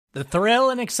The thrill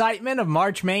and excitement of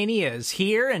March Mania is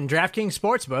here, and DraftKings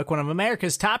Sportsbook, one of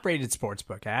America's top-rated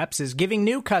sportsbook apps, is giving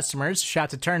new customers a shot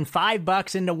to turn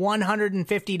 $5 into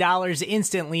 $150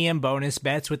 instantly in bonus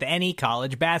bets with any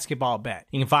college basketball bet.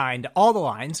 You can find all the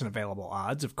lines and available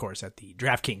odds, of course, at the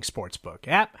DraftKings Sportsbook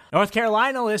app. North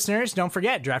Carolina listeners, don't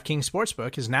forget, DraftKings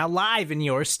Sportsbook is now live in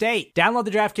your state. Download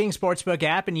the DraftKings Sportsbook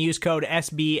app and use code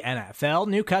SBNFL.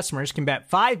 New customers can bet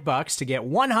 $5 to get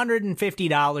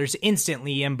 $150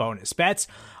 instantly in bonus bets,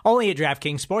 only at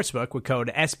DraftKings Sportsbook with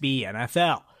code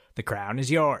SBNFL. The crown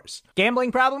is yours.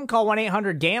 Gambling problem? Call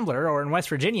 1-800-GAMBLER, or in West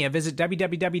Virginia, visit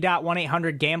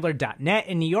www.1800gambler.net.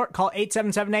 In New York, call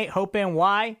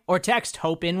 877-8-HOPE-NY or text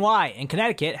HOPE-NY. In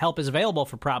Connecticut, help is available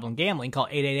for problem gambling. Call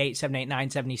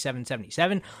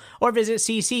 888-789-7777 or visit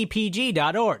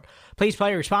ccpg.org. Please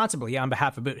play responsibly on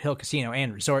behalf of Boot Hill Casino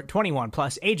and Resort. 21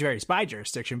 plus, age varies by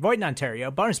jurisdiction. Void in Ontario.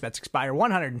 Bonus bets expire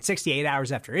 168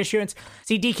 hours after issuance.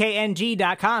 See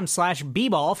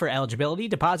dkng.com/bball for eligibility,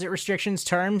 deposit restrictions,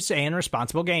 terms, and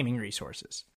responsible gaming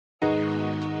resources.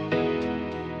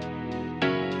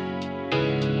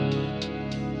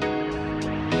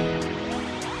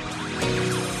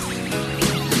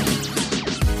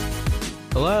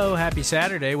 Hello, happy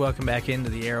Saturday. Welcome back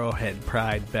into the Arrowhead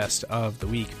Pride Best of the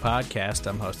Week podcast.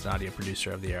 I'm host and audio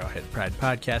producer of the Arrowhead Pride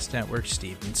Podcast Network,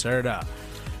 Steven Serta.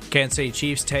 Kansas City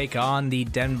Chiefs take on the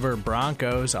Denver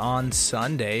Broncos on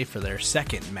Sunday for their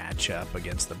second matchup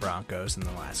against the Broncos in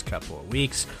the last couple of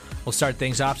weeks. We'll start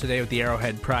things off today with the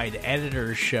Arrowhead Pride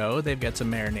Editors Show. They've got some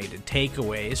marinated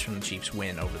takeaways from the Chiefs'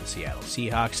 win over the Seattle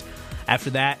Seahawks.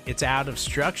 After that, it's Out of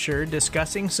Structure,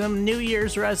 discussing some New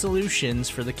Year's resolutions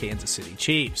for the Kansas City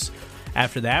Chiefs.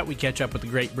 After that, we catch up with the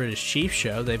Great British Chiefs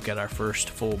Show. They've got our first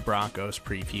full Broncos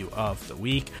preview of the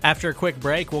week. After a quick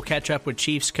break, we'll catch up with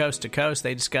Chiefs Coast to Coast.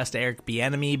 They discussed Eric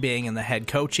Bieniemy being in the head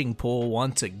coaching pool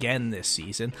once again this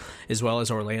season, as well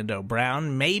as Orlando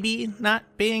Brown maybe not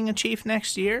being a Chief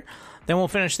next year. Then we'll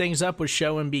finish things up with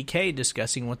Show and BK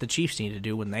discussing what the Chiefs need to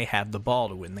do when they have the ball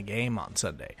to win the game on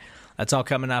Sunday. That's all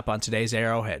coming up on today's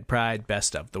Arrowhead Pride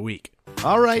Best of the Week.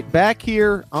 All right, back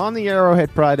here on the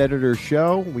Arrowhead Pride Editor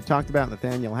Show. We talked about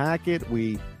Nathaniel Hackett.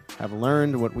 We have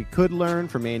learned what we could learn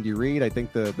from Andy Reid. I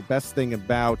think the best thing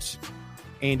about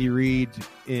Andy Reid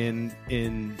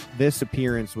in this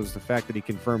appearance was the fact that he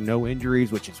confirmed no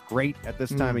injuries, which is great at this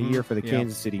time of year for the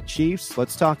Kansas City Chiefs.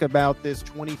 Let's talk about this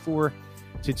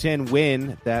 24-10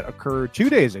 win that occurred 2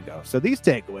 days ago. So these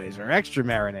takeaways are extra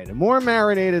marinated, more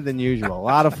marinated than usual. A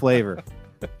lot of flavor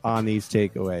on these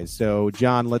takeaways. So,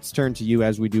 John, let's turn to you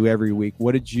as we do every week.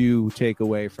 What did you take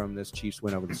away from this Chiefs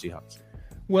win over the Seahawks?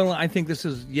 Well, I think this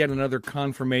is yet another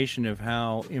confirmation of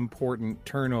how important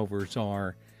turnovers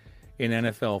are in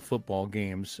NFL football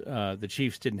games. The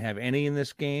Chiefs didn't have any in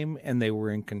this game, and they were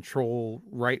in control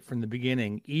right from the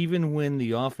beginning, even when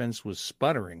the offense was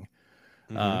sputtering.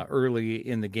 Early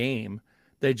in the game,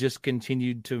 they just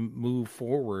continued to move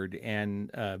forward and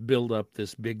build up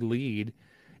this big lead.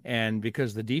 And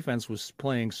because the defense was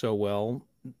playing so well,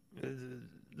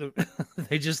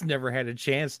 they just never had a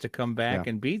chance to come back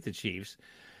and beat the Chiefs.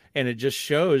 And it just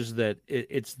shows that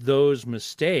it's those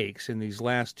mistakes in these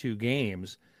last two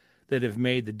games that have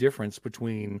made the difference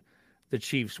between the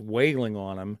Chiefs wailing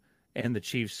on them and the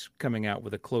Chiefs coming out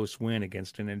with a close win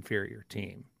against an inferior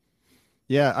team.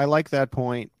 Yeah, I like that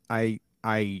point. I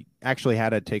actually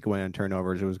had a takeaway on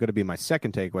turnovers. It was going to be my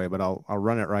second takeaway, but I'll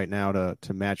run it right now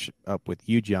to match up with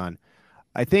you, John.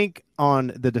 I think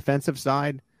on the defensive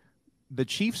side, the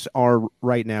Chiefs are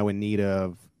right now in need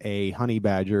of a Honey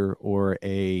Badger or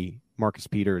a Marcus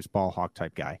Peters ball hawk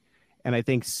type guy. And I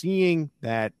think seeing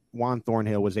that Juan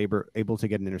Thornhill was able to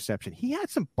get an interception, he had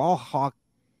some ball hawk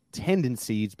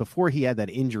tendencies before he had that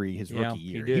injury his rookie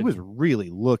year. He was really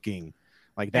looking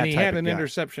like that. And he had an guy.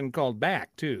 interception called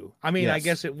back, too. I mean, yes. I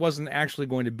guess it wasn't actually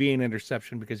going to be an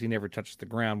interception because he never touched the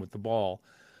ground with the ball.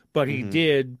 But he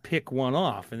did pick one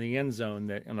off in the end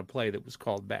zone on a play that was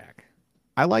called back.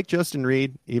 I like Justin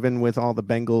Reed, even with all the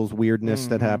Bengals weirdness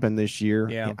that happened this year.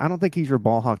 Yeah. I don't think he's your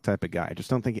ball hawk type of guy.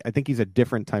 I think he's a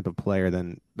different type of player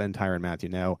than Tyrann Mathieu.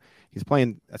 Now, he's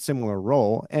playing a similar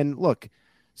role. And look,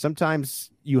 sometimes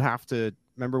you have to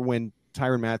remember when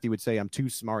Tyrann Mathieu would say, "I'm too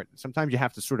smart." Sometimes you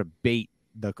have to sort of bait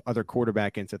the other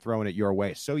quarterback into throwing it your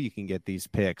way so you can get these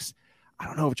picks. I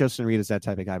don't know if Justin Reed is that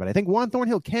type of guy, but I think Juan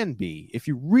Thornhill can be. If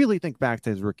you really think back to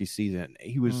his rookie season,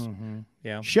 he was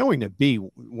showing to be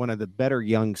one of the better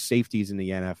young safeties in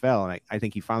the NFL. And I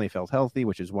think he finally felt healthy,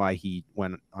 which is why he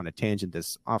went on a tangent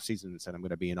this offseason and said, "I'm going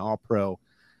to be an all-pro."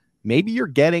 Maybe you're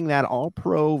getting that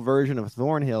all-pro version of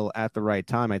Thornhill at the right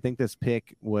time. I think this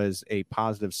pick was a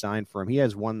positive sign for him. He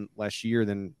has one less year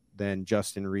than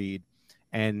Justin Reed.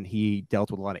 and he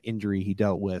dealt with a lot of injury. He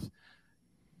dealt with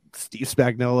Steve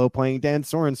Spagnuolo playing Dan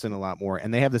Sorensen a lot more,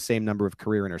 and they have the same number of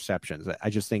career interceptions. I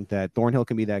just think that Thornhill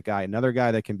can be that guy. Another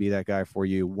guy that can be that guy for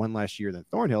you one last year than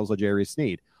Thornhill is L'Jarius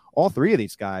Sneed. All three of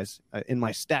these guys, in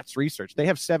my stats research, they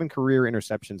have 7 career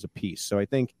interceptions apiece. So I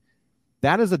think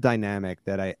that is a dynamic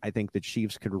that I think the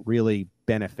Chiefs could really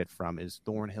benefit from, is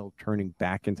Thornhill turning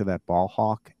back into that ball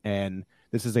hawk. And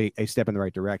this is a step in the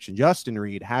right direction. Justin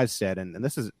Reed has said, and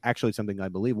this is actually something I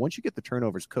believe, once you get the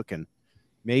turnovers cooking,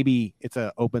 maybe it's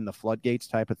a open the floodgates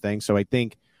type of thing. So I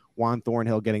think Juan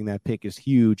Thornhill getting that pick is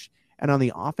huge. And on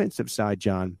the offensive side,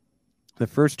 John, the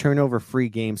first turnover-free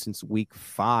game since week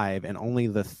 5 and only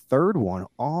the third one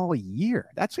all year.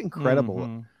 That's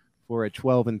incredible for a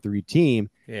 12-3 team.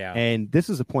 Yeah. And this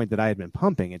is a point that I had been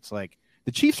pumping. It's like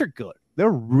the Chiefs are good. They're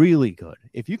really good.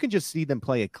 If you can just see them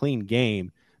play a clean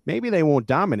game, maybe they won't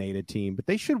dominate a team, but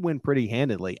they should win pretty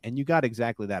handedly. And you got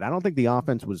exactly that. I don't think the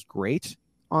offense was great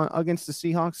against the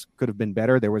Seahawks. Could have been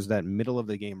better. There was that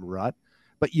middle-of-the-game rut.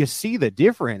 But you see the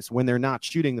difference when they're not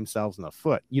shooting themselves in the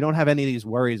foot. You don't have any of these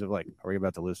worries of like, are we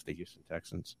about to lose to the Houston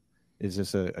Texans? Is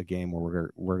this a game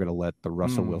where we're going to let the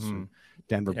Russell Wilson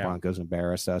Denver Broncos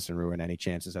embarrass us and ruin any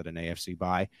chances at an AFC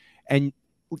bye? And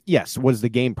yes, was the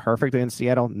game perfect against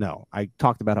Seattle? No. I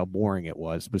talked about how boring it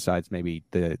was, besides maybe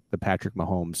the Patrick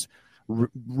Mahomes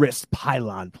wrist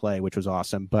pylon play, which was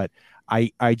awesome. But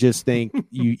I just think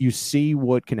you see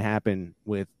what can happen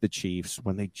with the Chiefs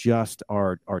when they just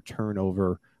are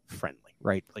turnover friendly,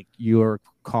 right? Like, you're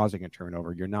causing a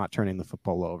turnover. You're not turning the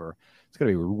football over. It's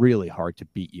going to be really hard to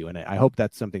beat you. And I hope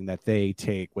that's something that they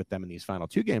take with them in these final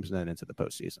 2 games and then into the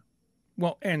postseason.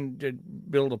 Well, and to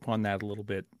build upon that a little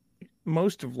bit,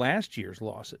 most of last year's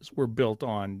losses were built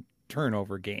on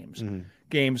turnover games,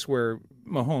 games where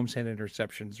Mahomes had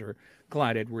interceptions or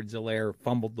Clyde Edwards-Helaire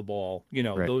fumbled the ball. You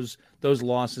know, those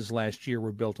losses last year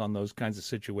were built on those kinds of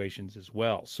situations as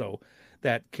well. So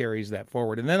that carries that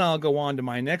forward. And then I'll go on to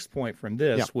my next point from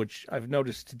this, which I've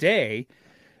noticed today,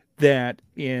 that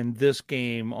in this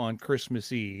game on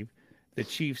Christmas Eve, the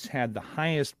Chiefs had the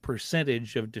highest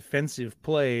percentage of defensive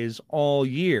plays all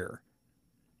year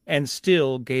and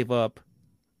still gave up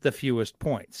the fewest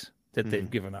points that they've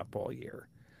given up all year.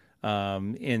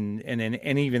 And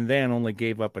even then only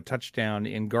gave up a touchdown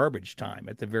in garbage time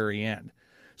at the very end.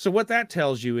 So what that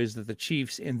tells you is that the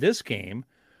Chiefs in this game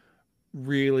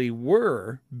really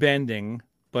were bending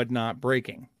but not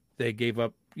breaking. They gave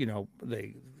up,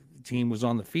 the team was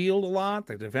on the field a lot,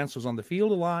 the defense was on the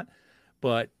field a lot,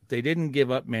 but they didn't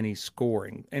give up many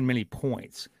scoring and many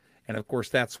points. And of course,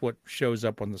 that's what shows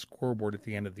up on the scoreboard at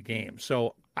the end of the game.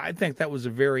 So I think that was a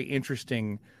very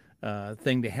interesting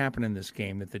thing to happen in this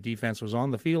game, that the defense was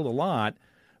on the field a lot,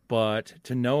 but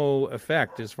to no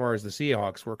effect as far as the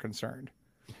Seahawks were concerned.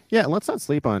 Yeah, let's not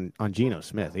sleep on Geno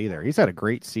Smith either. He's had a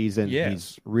great season.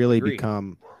 He's really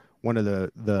become one of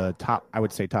the top, I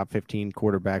would say, top 15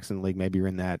 quarterbacks in the league. Maybe you're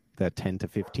in that 10 to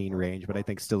 15 range, but I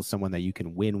think still someone that you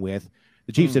can win with.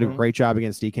 The Chiefs did a great job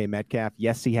against DK Metcalf.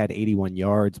 Yes, he had 81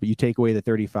 yards, but you take away the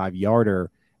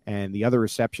 35-yarder, and the other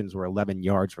receptions were 11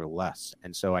 yards or less.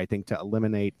 And so I think to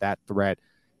eliminate that threat,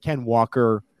 Ken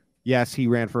Walker, yes, he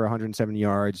ran for 107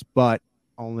 yards, but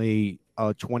only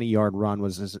a 20-yard run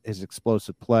was his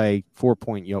explosive play,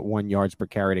 4.1 yards per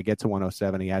carry. To get to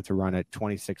 107, he had to run it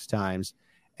 26 times.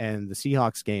 And the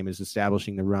Seahawks game is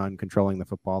establishing the run, controlling the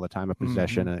football, the time of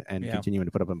possession, and continuing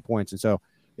to put up in points. And so you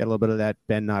got a little bit of that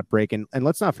bend, not break. And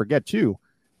let's not forget, too,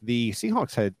 the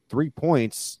Seahawks had 3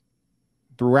 points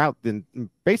throughout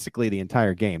basically the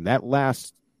entire game. That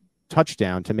last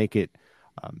touchdown to make it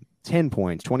 10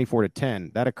 points,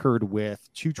 24-10, that occurred with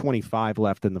 2:25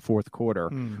 left in the fourth quarter,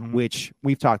 which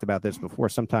we've talked about this before.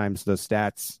 Sometimes the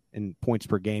stats and points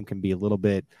per game can be a little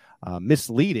bit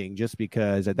misleading, just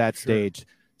because at that stage,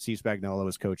 Steve Spagnuolo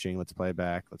was coaching. Let's play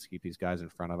back. Let's keep these guys in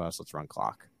front of us. Let's run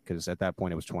clock. Because at that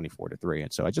point, it was 24-3.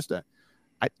 And so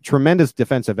tremendous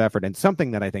defensive effort, and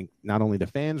something that I think not only the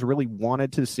fans really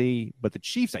wanted to see, but the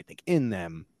Chiefs, I think, in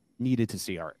them needed to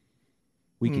see. All right,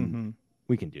 we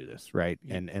can do this, right?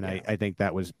 And I think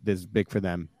that was big for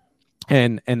them.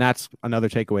 And that's another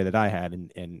takeaway that I had.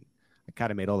 And I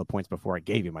kind of made all the points before I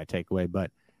gave you my takeaway.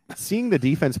 But seeing the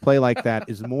defense play like that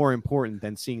is more important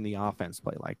than seeing the offense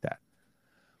play like that.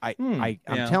 I'm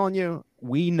telling you,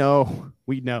 we know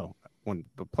when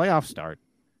the playoffs start,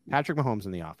 Patrick Mahomes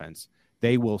in the offense,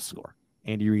 they will score.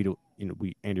 Andy Reid,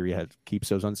 Andy Reid keeps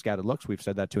those unscouted looks. We've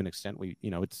said that to an extent.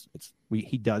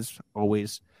 He does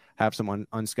always have some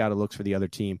unscouted looks for the other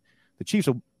team. The Chiefs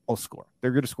will score.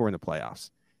 They're going to score in the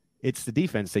playoffs. It's the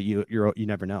defense that you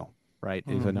never know, right?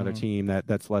 Is another team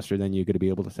that's lesser than you going to be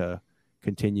able to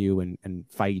continue and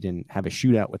fight and have a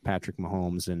shootout with Patrick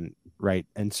Mahomes.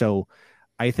 And so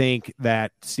I think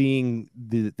that seeing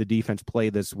the defense play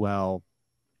this well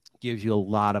gives you a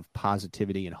lot of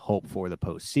positivity and hope for the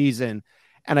postseason.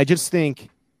 And I just think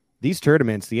these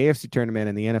tournaments, the AFC tournament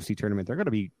and the NFC tournament, they're going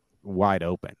to be wide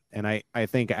open. And I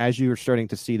think as you're starting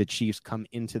to see the Chiefs come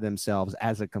into themselves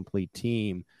as a complete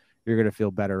team, you're going to feel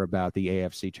better about the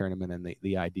AFC tournament and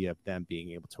the idea of them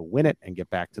being able to win it and get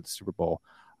back to the Super Bowl.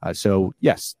 So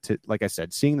yes, like I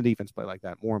said, seeing the defense play like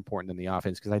that, more important than the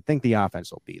offense, because I think the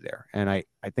offense will be there. And I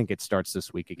think it starts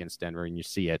this week against Denver, and you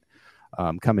see it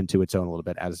come into its own a little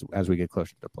bit as we get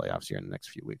closer to the playoffs here in the next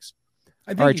few weeks.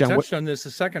 I think you touched on this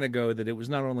a second ago, that it was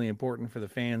not only important for the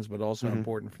fans, but also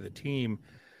important for the team.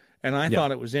 And I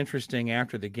thought it was interesting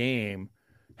after the game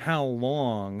how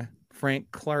long Frank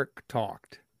Clark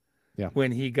talked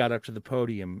when he got up to the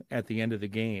podium at the end of the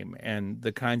game, and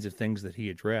the kinds of things that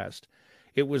he addressed.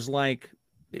 It was like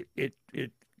it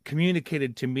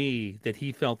communicated to me that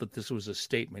he felt that this was a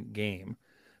statement game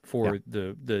for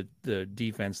the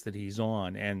defense that he's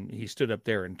on. And he stood up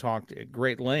there and talked at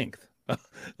great length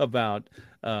about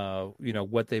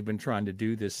what they've been trying to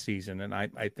do this season. And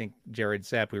I think Jared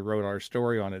Sapp, we wrote our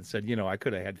story on it, said, I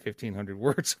could have had 1,500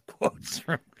 words of quotes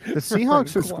from the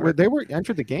Seahawks. They were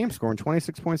entered the game scoring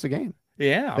 26 points a game.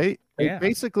 Yeah, they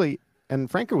basically, and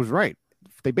Franco was right.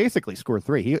 They basically scored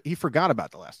 3. He forgot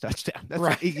about the last touchdown. That's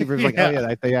right. He was like,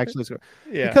 they actually scored.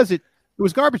 Yeah, because it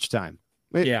was garbage time.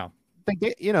 That's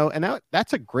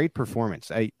a great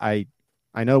performance.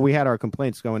 I know we had our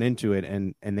complaints going into it,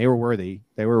 and they were worthy.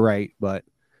 They were right, but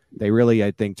they really,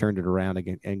 I think, turned it around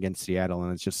against Seattle,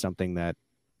 and it's just something that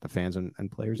the fans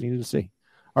and players needed to see.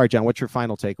 All right, John, what's your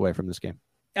final takeaway from this game?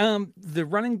 The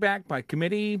running back by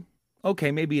committee,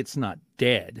 okay, maybe it's not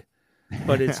dead,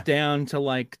 but it's down to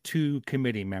like 2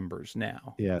 committee members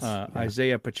now. Yes.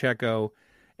 Isaiah Pacheco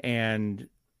and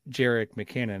Jerick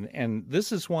McKinnon. And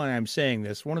this is why I'm saying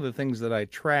this. One of the things that I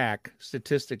track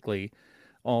statistically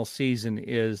all season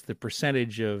is the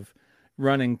percentage of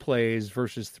running plays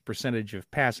versus the percentage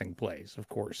of passing plays, of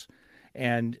course.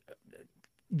 And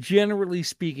generally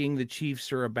speaking, the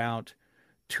Chiefs are about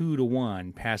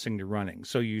 2-to-1 passing to running.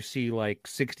 So you see like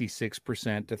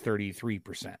 66% to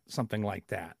 33%, something like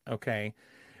that. Okay.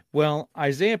 Well,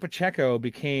 Isaiah Pacheco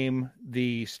became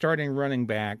the starting running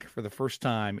back for the first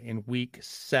time in week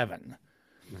 7.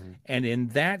 Mm-hmm. And in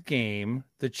that game,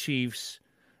 the Chiefs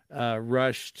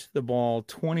rushed the ball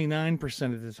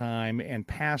 29% of the time and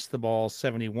passed the ball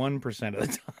 71% of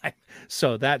the time.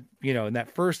 So that, in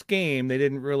that first game, they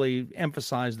didn't really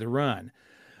emphasize the run.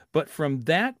 But from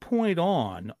that point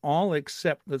on, all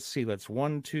except, that's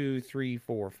 1, 2, 3,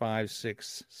 4, 5,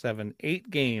 6, 7, 8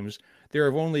 games, there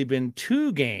have only been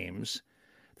 2 games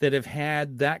that have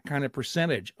had that kind of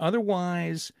percentage.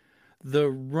 Otherwise, the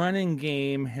running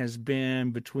game has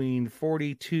been between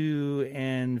 42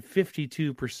 and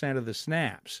 52% of the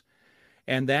snaps.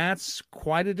 And that's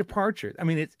quite a departure. I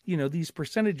mean, these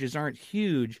percentages aren't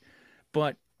huge,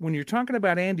 but when you're talking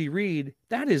about Andy Reid,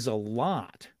 that is a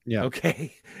lot. Yeah.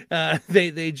 Okay.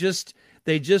 They just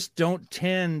don't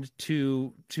tend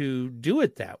to do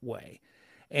it that way.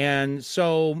 And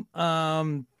so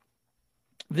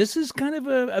this is kind of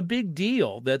a big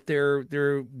deal that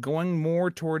they're going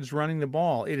more towards running the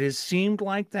ball. It has seemed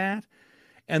like that,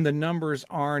 and the numbers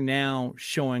are now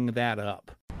showing that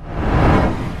up.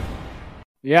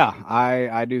 Yeah,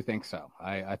 I do think so.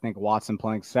 I think Watson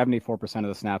playing 74% of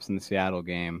the snaps in the Seattle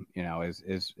game,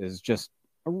 is just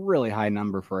a really high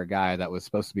number for a guy that was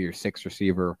supposed to be your 6th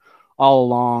receiver all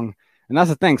along. And that's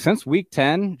the thing. Since week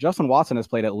 10, Justin Watson has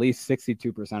played at least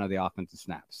 62% of the offensive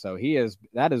snaps. So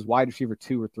that is wide receiver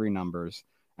 2 or 3 numbers.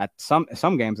 At some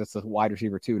games, it's a wide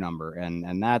receiver 2 number,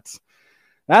 and that's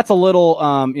a little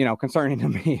concerning to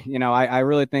me. I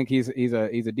really think he's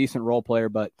a decent role player,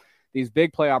 but these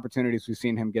big play opportunities we've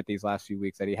seen him get these last few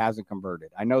weeks that he hasn't converted.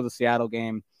 I know the Seattle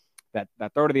game, that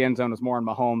throw to the end zone was more on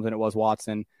Mahomes than it was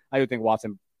Watson. I do think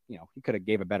Watson, he could have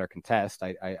gave a better contest.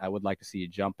 I would like to see you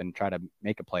jump and try to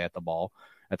make a play at the ball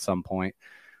at some point.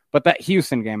 But that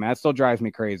Houston game, that still drives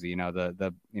me crazy. From the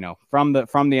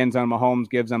end zone, Mahomes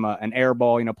gives him an air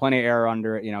ball, plenty of air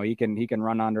under it. He can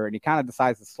run under it, and he kind of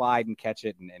decides to slide and catch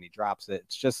it, and he drops it.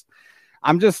 It's just,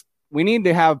 we need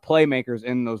to have playmakers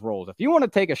in those roles. If you want to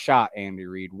take a shot, Andy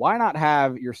Reid, why not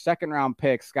have your 2nd-round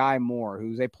pick, Sky Moore,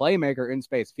 who's a playmaker in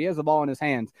space? If he has the ball in his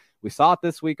hands, we saw it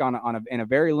this week in a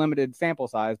very limited sample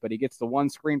size, but he gets the one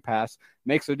screen pass,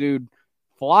 makes a dude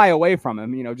fly away from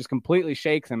him, just completely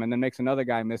shakes him, and then makes another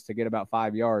guy miss to get about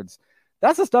 5 yards.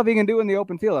 That's the stuff he can do in the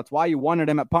open field. That's why you wanted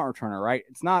him at punt returner, right?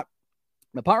 It's not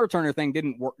the punt returner thing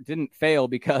didn't fail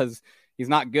because he's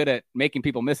not good at making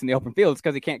people miss in the open field. It's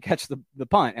because he can't catch the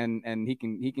punt, and he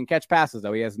can catch passes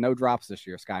though. He has no drops this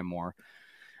year, Sky Moore.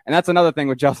 And that's another thing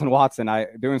with Justin Watson.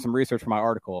 Doing some research for my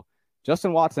article.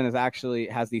 Justin Watson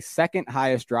has the second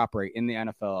highest drop rate in the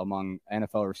NFL among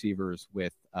NFL receivers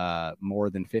with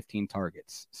more than 15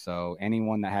 targets. So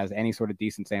anyone that has any sort of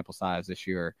decent sample size this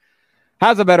year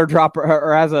has a better drop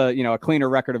or has a cleaner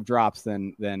record of drops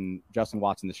than Justin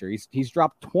Watson this year. He's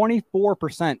dropped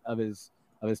 24% of his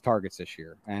targets this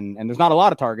year, and there's not a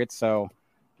lot of targets, so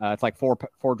it's like four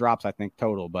drops I think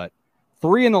total, but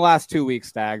 3 in the last 2 weeks.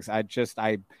 Stags.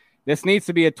 This needs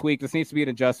to be a tweak. This needs to be an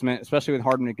adjustment, especially with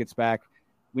Hardman gets back.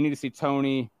 We need to see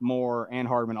Toney, Moore, and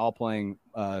Hardman all playing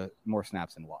more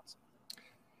snaps than Watson.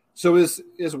 So is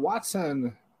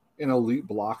Watson an elite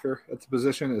blocker at the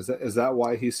position? Is that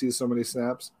why he sees so many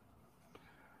snaps?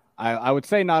 I would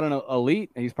say not an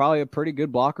elite. He's probably a pretty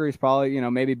good blocker. He's probably,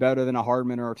 maybe better than a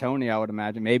Hardman or a Toney, I would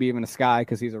imagine. Maybe even a Sky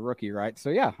because he's a rookie, right?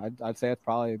 So, yeah, I'd say it's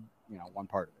probably, one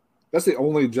part of it. That's the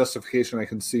only justification I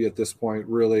can see at this point,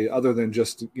 really, other than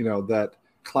just, that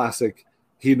classic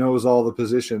he knows all the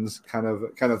positions kind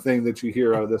of thing that you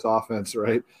hear out of this offense,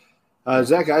 right?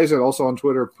 Zach Eisen also on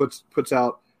Twitter puts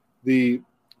out the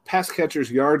pass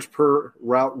catchers yards per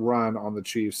route run on the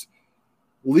Chiefs.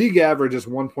 League average is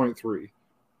 1.3.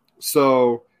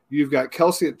 So you've got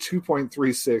Kelsey at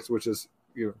 2.36, which is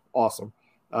awesome.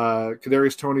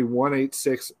 Kadarius Toney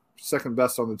 1.86, second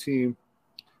best on the team.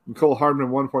 Nicole Hardman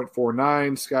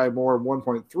 1.49, Sky Moore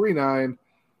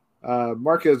 1.39,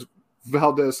 Marquez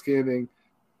Valdez-Scantling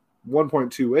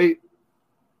 1.28.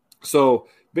 So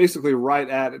basically right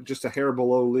at just a hair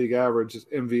below league average is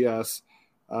MVS.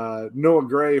 Noah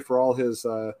Gray, for all his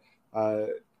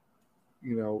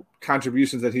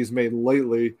contributions that he's made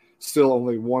lately, still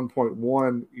only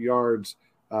 1.1 yards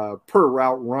per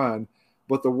route run.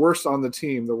 But the worst on the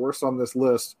team, the worst on this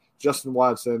list, Justin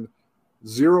Watson,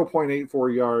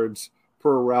 0.84 yards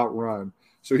per route run.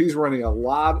 So he's running a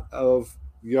lot of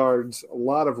yards, a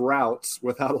lot of routes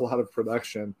without a lot of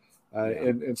production.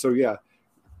 And so,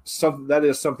 that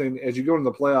is something as you go into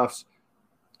the playoffs,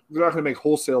 they're not going to make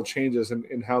wholesale changes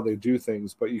in how they do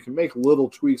things, but you can make little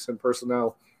tweaks in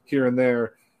personnel here and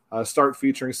there. Start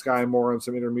featuring Sky Moore on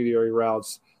some intermediary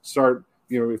routes. Start,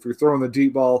 if you're throwing the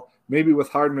deep ball, maybe with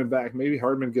Hardman back, maybe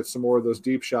Hardman gets some more of those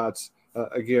deep shots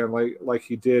again, like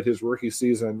he did his rookie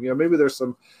season. Maybe there's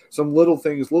some little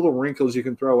things, little wrinkles you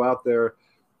can throw out there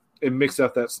and mix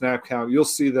up that snap count. You'll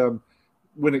see them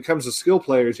when it comes to skill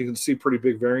players. You can see pretty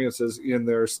big variances in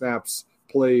their snaps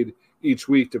played each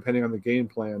week, depending on the game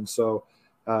plan. So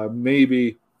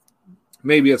maybe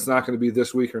it's not going to be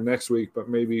this week or next week, but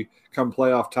maybe come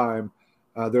playoff time,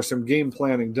 there's some game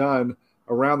planning done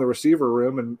around the receiver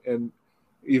room, and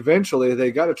eventually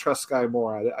they got to trust Sky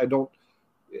Moore.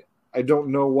 I don't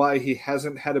know why he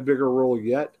hasn't had a bigger role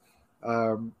yet.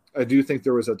 I do think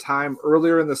there was a time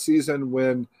earlier in the season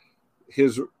when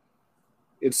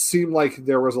it seemed like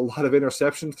there was a lot of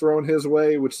interceptions thrown his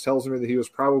way, which tells me that he was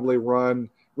probably running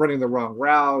the wrong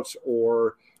route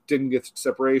or didn't get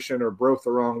separation or broke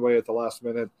the wrong way at the last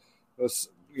minute.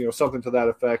 Something to that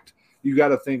effect. You got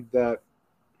to think that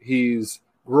he's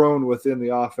grown within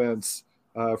the offense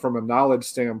from a knowledge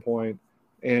standpoint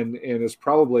and is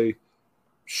probably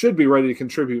should be ready to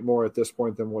contribute more at this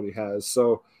point than what he has.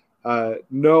 So,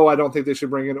 no, I don't think they should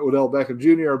bring in Odell Beckham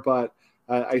Jr., but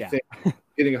I think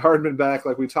getting Hardman back,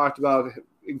 like we talked about,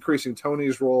 increasing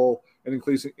Toney's role and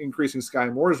increasing Sky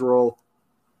Moore's role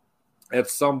at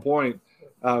some point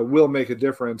will make a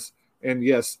difference. And,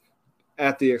 yes,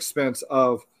 at the expense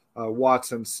of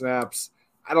Watson snaps.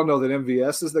 I don't know that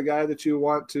MVS is the guy that you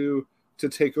want to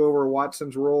take over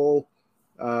Watson's role.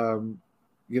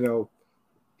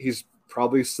 He's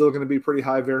probably still going to be pretty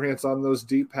high variance on those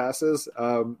deep passes.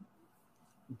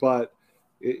 But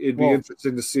it'd be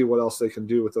interesting to see what else they can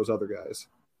do with those other guys.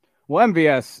 Well,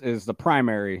 MVS is the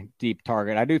primary deep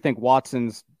target. I do think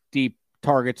Watson's deep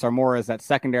targets are more as that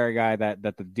secondary guy that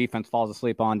the defense falls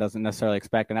asleep on, doesn't necessarily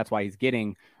expect, and that's why he's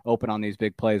getting open on these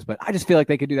big plays. But I just feel like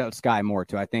they could do that with Sky Moore,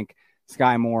 too. I think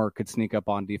Sky Moore could sneak up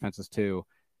on defenses, too,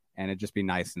 and it'd just be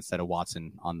nice instead of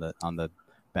Watson on the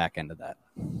back end of that.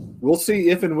 We'll see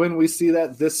if and when we see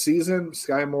that this season.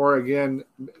 Sky Moore, again,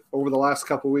 over the last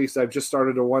couple of weeks, I've just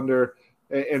started to wonder,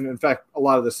 and in fact, a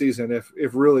lot of the season, if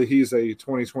really he's a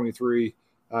 2023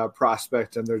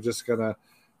 prospect and they're just going to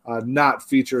not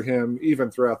feature him even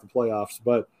throughout the playoffs.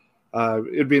 But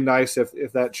it'd be nice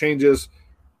if that changes.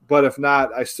 But if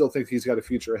not, I still think he's got a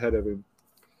future ahead of him.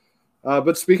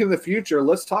 But speaking of the future,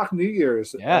 let's talk New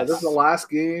Year's. Yes. This is the last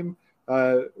game.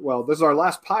 This is our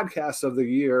last podcast of the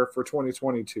year for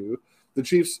 2022. The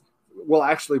Chiefs will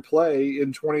actually play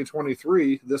in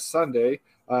 2023 this Sunday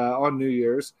on New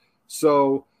Year's.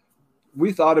 So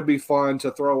we thought it'd be fun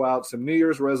to throw out some New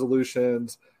Year's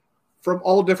resolutions from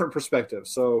all different perspectives.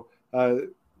 So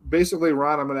basically,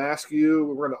 Ron, I'm going to ask you,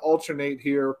 we're going to alternate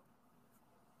here.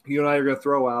 You and I are going to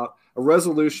throw out a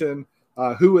resolution,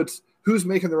 who's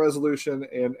making the resolution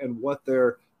and what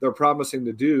they're promising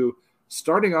to do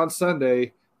starting on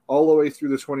Sunday all the way through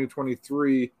the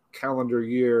 2023 calendar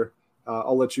year.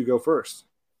 I'll let you go first.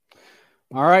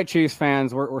 All right, Chiefs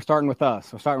fans, we're starting with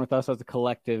us. We're starting with us as a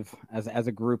collective, as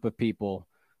a group of people.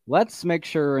 Let's make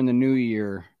sure in the new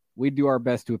year we do our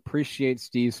best to appreciate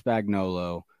Steve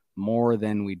Spagnuolo more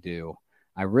than we do.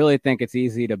 I really think it's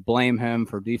easy to blame him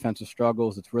for defensive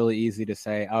struggles. It's really easy to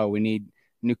say, oh, we need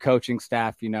new coaching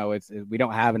staff. We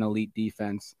don't have an elite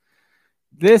defense.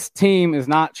 This team is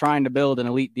not trying to build an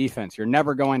elite defense. You're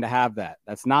never going to have that.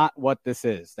 That's not what this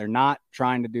is. They're not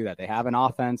trying to do that. They have an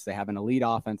offense. They have an elite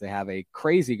offense. They have a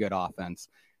crazy good offense,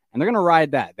 and they're going to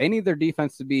ride that. They need their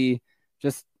defense to be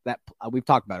just that we've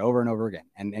talked about over and over again.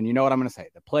 And you know what I'm going to say,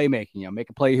 the playmaking, make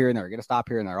a play here and there, get a stop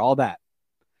here and there, all that.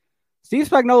 Steve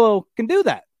Spagnuolo can do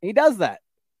that. He does that.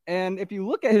 And if you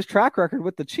look at his track record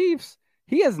with the Chiefs,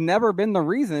 he has never been the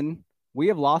reason we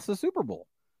have lost the Super Bowl.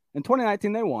 In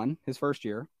 2019, they won his first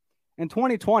year. In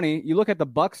 2020, you look at the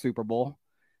Bucs Super Bowl,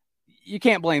 you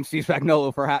can't blame Steve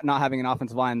Spagnuolo for not having an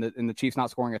offensive line and the Chiefs not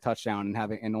scoring a touchdown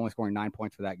and only scoring 9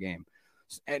 points for that game.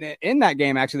 And in that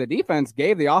game, actually, the defense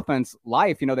gave the offense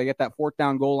life. They get that fourth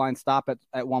down goal line stop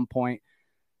at one point.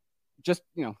 Just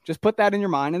put that in your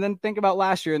mind, and then think about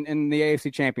last year in the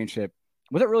AFC Championship.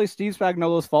 Was it really Steve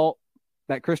Spagnuolo's fault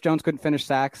that Chris Jones couldn't finish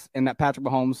sacks and that Patrick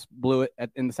Mahomes blew it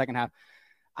in the second half?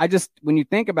 When you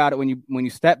think about it, when you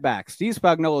step back, Steve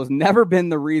Spagnuolo has never been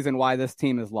the reason why this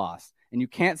team is lost. And you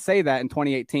can't say that in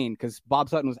 2018 because Bob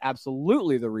Sutton was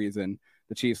absolutely the reason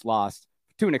the Chiefs lost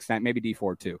to an extent, maybe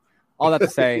D4 too. All that to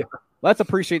say, yeah. Let's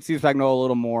appreciate Steve Spagnuolo a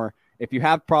little more. If you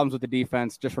have problems with the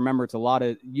defense, just remember it's a lot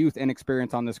of youth and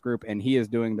experience on this group, and he is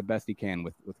doing the best he can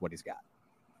with what he's got.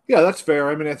 Yeah, that's fair.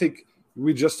 I mean, I think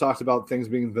we just talked about things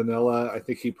being vanilla. I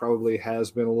think he probably has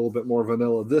been a little bit more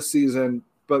vanilla this season,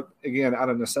 but again, out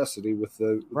of necessity with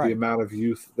the amount of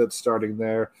youth that's starting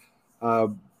there.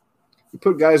 You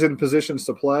put guys in positions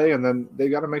to play, and then they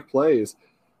got to make plays.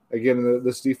 Again,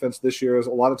 this defense this year is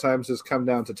a lot of times has come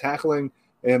down to tackling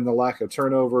and the lack of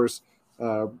turnovers.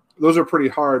 Those are pretty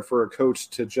hard for a coach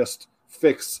to just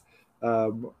fix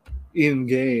in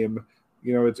game.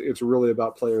 It's really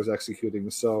about players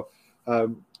executing. So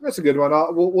that's a good one.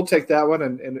 We'll take that one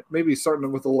and maybe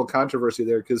starting with a little controversy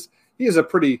there because he is a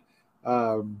pretty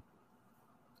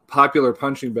popular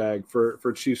punching bag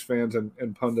for Chiefs fans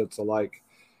and pundits alike.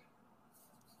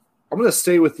 I'm going to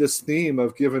stay with this theme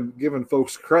of giving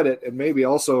folks credit and maybe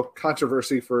also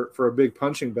controversy for a big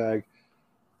punching bag.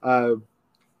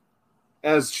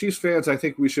 As Chiefs fans, I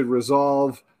think we should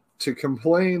resolve to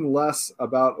complain less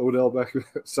about Odell Beckham.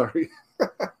 Sorry.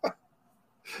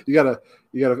 You gotta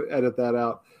edit that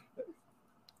out.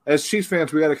 As Chiefs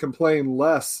fans, we got to complain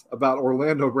less about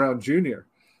Orlando Brown Jr.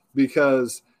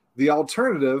 because the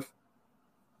alternative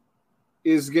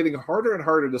is getting harder and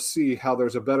harder to see how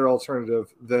there's a better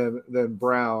alternative than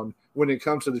Brown when it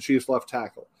comes to the Chiefs left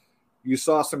tackle. You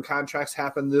saw some contracts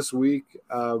happen this week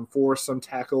for some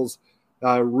tackles,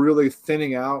 really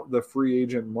thinning out the free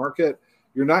agent market.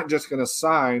 You're not just going to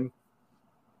sign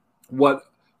what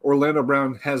Orlando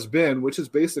Brown has been, which is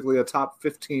basically a top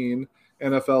 15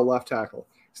 NFL left tackle.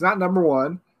 He's not number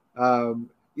one.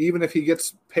 Even if he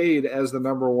gets paid as the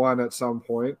number one at some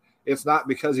point, it's not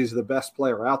because he's the best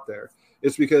player out there.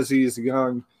 It's because he's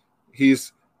young,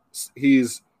 he's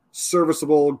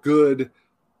serviceable, good,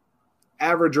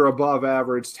 average or above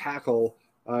average tackle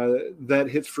that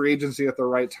hits free agency at the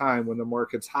right time when the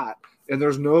market's hot. And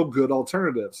there's no good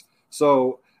alternatives.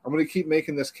 So I'm going to keep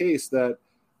making this case that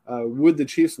would the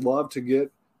Chiefs love to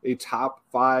get a top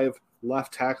 5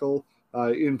 left tackle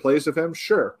in place of him?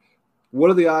 Sure.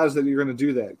 What are the odds that you're going to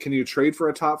do that? Can you trade for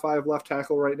a top 5 left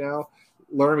tackle right now?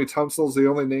 Laramie Tunsil's the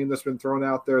only name that's been thrown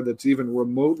out there that's even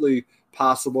remotely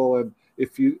possible. And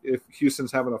if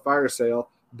Houston's having a fire sale,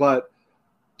 but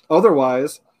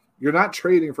otherwise, you're not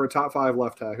trading for a top 5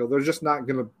 left tackle. They're just not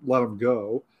going to let him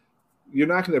go. You're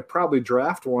not going to probably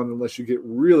draft one unless you get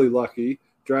really lucky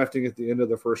drafting at the end of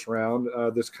the first round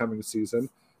this coming season.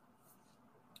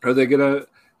 Are they going to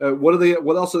what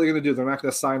else are they going to do? They're not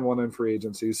going to sign one in free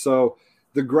agency. So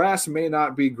the grass may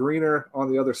not be greener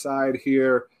on the other side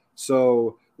here.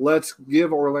 So let's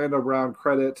give Orlando Brown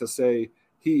credit to say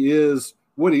he is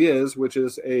what he is, which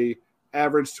is a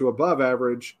average to above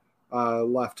average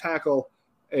left tackle.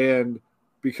 And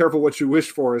be careful what you wish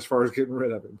for as far as getting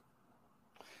rid of him.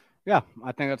 Yeah,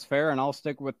 I think that's fair, and I'll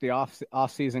stick with the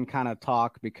off-season kind of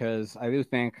talk because I do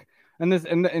think, and this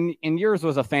and yours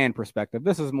was a fan perspective.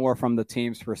 This is more from the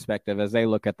team's perspective as they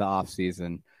look at the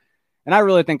off-season. And I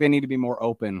really think they need to be more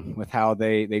open with how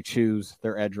they choose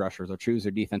their edge rushers or choose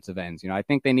their defensive ends. I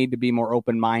think they need to be more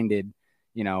open-minded,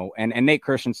 and Nate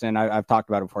Christensen, I've talked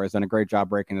about it before, has done a great job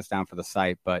breaking this down for the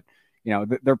site, but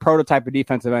their prototype of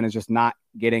defensive end is just not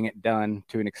getting it done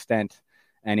to an extent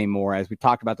anymore. As we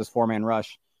talked about this 4-man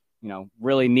rush,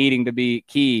 really needing to be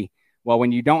key. Well,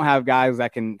 when you don't have guys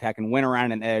that can win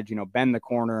around an edge, bend the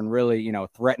corner and really,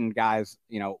 threaten guys,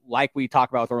 like we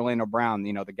talked about with Orlando Brown,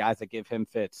 the guys that give him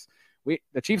fits.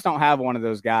 The Chiefs don't have one of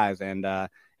those guys, and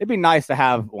it'd be nice to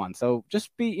have one. So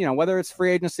just be, whether it's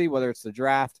free agency, whether it's the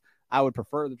draft, I would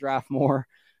prefer the draft more.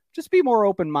 Just be more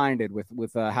open-minded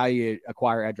with how you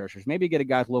acquire edge rushers. Maybe get a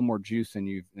guy with a little more juice than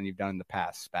you've done in the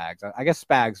past. Spags, I guess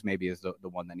Spags maybe is the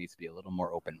one that needs to be a little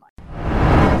more open-minded.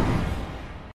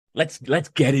 Let's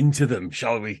get into them,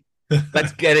 shall we?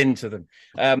 Let's get into them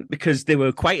because they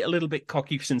were quite a little bit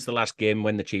cocky since the last game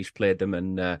when the Chiefs played them,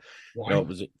 and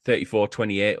was it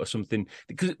 34-28 or something?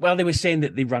 Because they were saying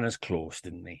that they ran us close,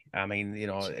 didn't they? I mean,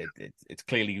 it's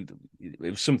clearly it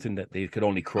was something that they could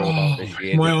only crow about this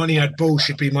year. My auntie had balls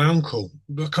should be my uncle.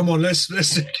 But come on, let's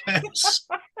guess.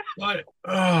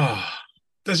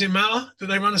 Does it matter? Do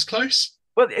they run us close?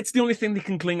 Well, it's the only thing they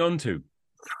can cling on to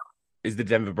is the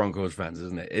Denver Broncos fans,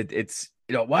 isn't it? It's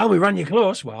we ran you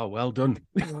close. Wow, well done.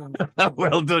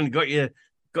 Well done. Got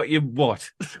you what?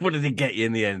 What did it get you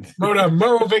in the end? Well done.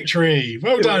 Moral victory.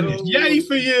 Well done. Yay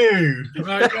for you.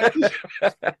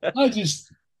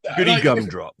 Goody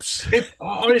gumdrops.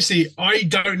 Honestly, I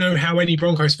don't know how any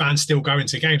Broncos fans still go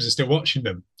into games and still watching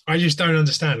them. I just don't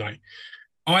understand.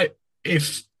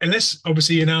 Unless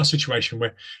obviously in our situation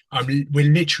where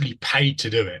we're literally paid to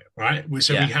do it, right?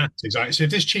 So we have to. So if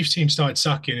this Chiefs team started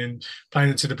sucking and playing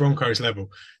into the Broncos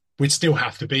level, we'd still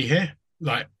have to be here.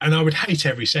 And I would hate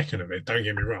every second of it. Don't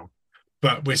get me wrong,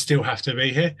 but we still have to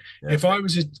be here. Yeah. If I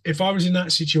was in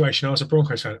that situation, I was a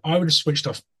Broncos fan, I would have switched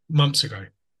off months ago.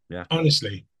 Yeah,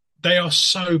 honestly, they are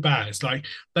so bad.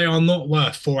 They are not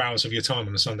worth 4 hours of your time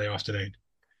on a Sunday afternoon.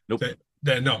 Nope,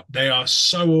 they're not. They are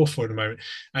so awful at the moment,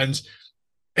 and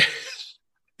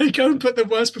they go and put the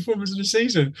worst performance of the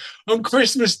season on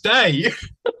Christmas Day.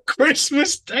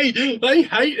 Christmas Day. They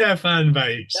hate their fan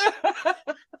base.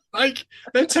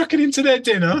 They're tucking into their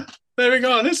dinner. There we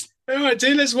go. Let's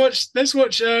watch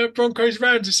Broncos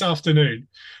Rams this afternoon.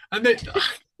 And then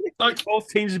both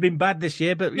teams have been bad this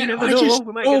year, but you never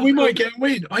know. We might get a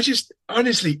win.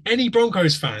 Honestly, any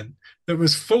Broncos fan that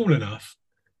was fool enough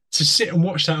to sit and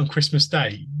watch that on Christmas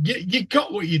Day, you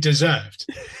got what you deserved.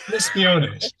 Let's be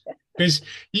honest. Because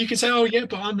you can say, oh, yeah,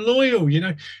 but I'm loyal,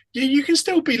 You can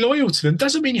still be loyal to them.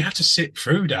 Doesn't mean you have to sit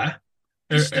through that.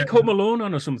 Just stick Home Alone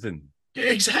on or something.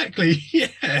 Exactly,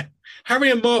 yeah.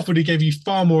 Harry and Martha would give you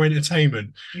far more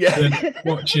entertainment than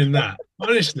watching that.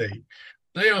 Honestly,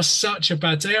 they are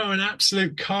they are an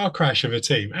absolute car crash of a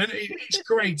team. And it's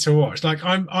great to watch.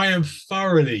 I am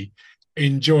thoroughly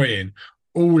enjoying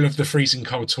all of the freezing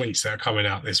cold tweets that are coming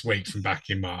out this week from back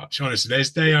in March. Honestly,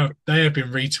 they have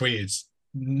been retweeted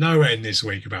no end this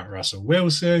week about Russell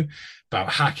Wilson,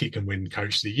 about Hackett can win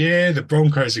Coach of the Year. The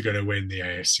Broncos are going to win the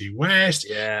AFC West.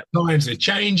 Yeah, times are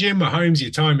changing. Mahomes,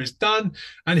 your time is done.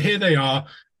 And here they are,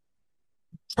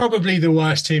 probably the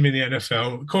worst team in the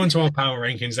NFL. According to our power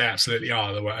rankings, they absolutely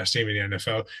are the worst team in the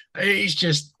NFL.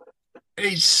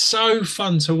 It's so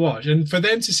fun to watch. And for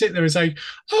them to sit there and say,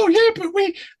 oh, yeah, but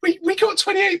we got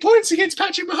 28 points against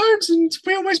Patrick Mahomes and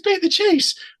we almost beat the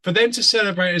Chiefs. For them to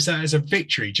celebrate that as a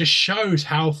victory just shows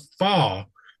how far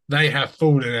they have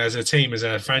fallen as a team, as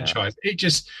a franchise. Yeah. It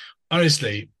just,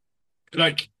 honestly,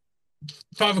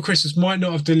 Father Christmas might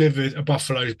not have delivered a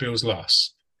Buffalo Bills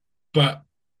loss, but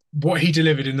what he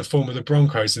delivered in the form of the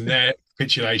Broncos and their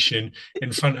capitulation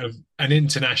in front of an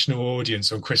international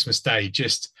audience on Christmas Day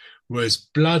just was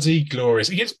bloody glorious.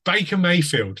 Against Baker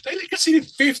Mayfield, they conceded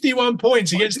 51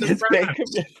 points against the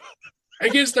Rams.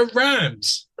 Against the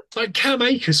Rams. Cam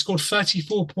Akers scored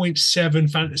 34.7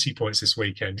 fantasy points this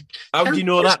weekend. How do you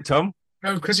know that, Tom?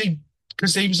 Oh, because he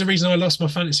was the reason I lost my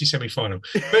fantasy semi-final.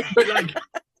 But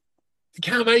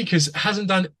Cam Akers hasn't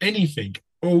done anything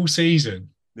all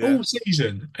season. Yeah. All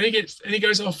season. And he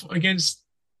goes off against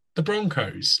the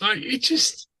Broncos.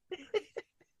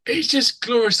 It's just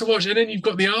glorious to watch. And then you've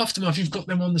got the aftermath. You've got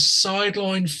them on the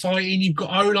sideline fighting. You've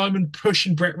got O-lineman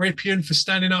pushing Brett Ripien for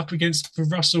standing up for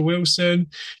Russell Wilson.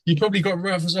 You've probably got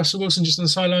Russell Wilson just on the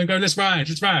sideline going, let's ride.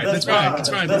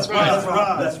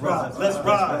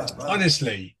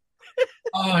 Honestly,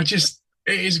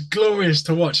 it is glorious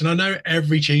to watch, and I know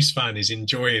every Chiefs fan is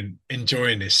enjoying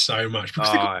this so much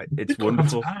because it's they've got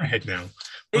wonderful. Arrowhead now.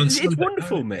 It's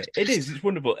wonderful, mate. It is. It's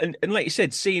wonderful, and like you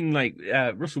said, seeing like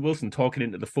Russell Wilson talking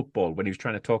into the football when he was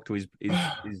trying to talk to his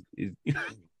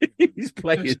his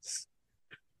players.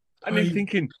 And then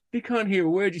thinking, they can't hear a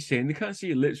word you're saying. They can't see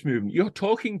your lips moving. You're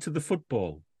talking to the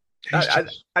football. I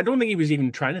don't think he was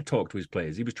even trying to talk to his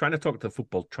players. He was trying to talk to the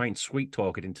football, try and sweet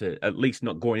talk it into at least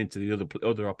not going into the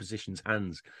other opposition's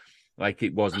hands like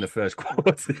it was in the first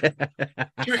quarter. Do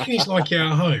you reckon he's like it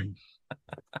at home?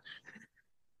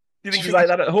 Do you think he's like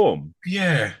that at home?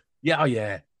 Yeah. Yeah, oh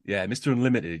yeah. Yeah, Mr.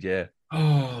 Unlimited, yeah.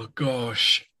 Oh,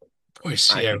 gosh. What is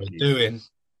Sierra doing?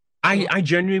 I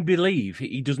genuinely believe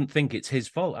he doesn't think it's his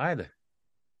fault either.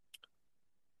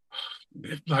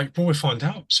 Like, we'll find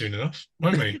out soon enough,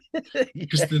 won't we?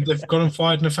 Because they've gone and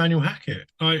fired Nathaniel Hackett.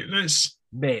 Like, let's...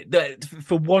 Mate,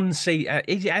 for one season,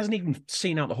 he hasn't even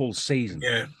seen out the whole season.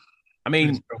 Yeah. I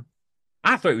mean,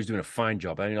 I thought he was doing a fine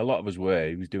job. I mean, a lot of us were.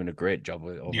 He was doing a great job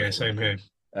with it. Yeah, same here.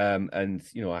 And,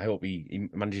 you know, I hope he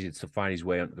manages to find his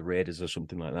way onto the Raiders or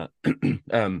something like that.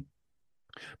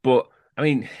 But, I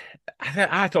mean,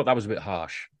 I thought that was a bit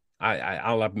harsh.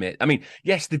 I'll admit. I mean,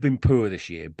 yes, they've been poor this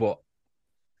year, but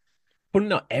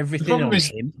not everything on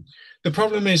him. The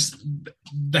problem is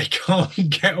they can't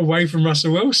get away from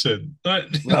Russell Wilson. Like,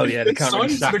 well, yeah, they can't really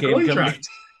sack him.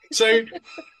 So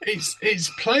it's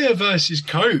player versus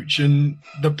coach, and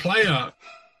the player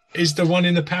is the one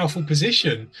in the powerful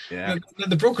position. Yeah.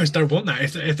 The Broncos don't want that.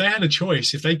 If they had a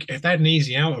choice, if they had an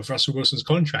easy out of Russell Wilson's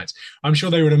contract, I'm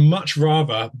sure they would have much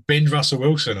rather binned Russell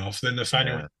Wilson off than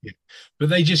Nathaniel Hackett. But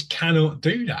they just cannot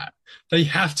do that. They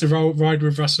have to ride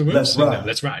with Russell Wilson.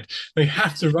 Let's ride. They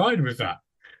have to ride with that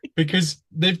because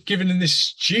they've given him this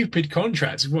stupid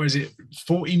contract. What is it?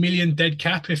 40 million dead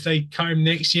cap if they cut him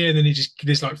next year, and then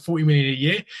there's like 40 million a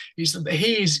year.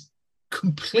 He is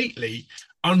completely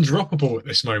undroppable at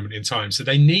this moment in time. So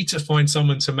they need to find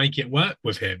someone to make it work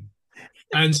with him.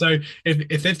 And so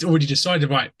if they've already decided,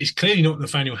 right, it's clearly not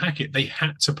Nathaniel Hackett, they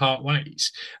had to part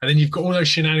ways. And then you've got all those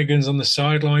shenanigans on the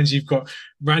sidelines. You've got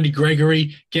Randy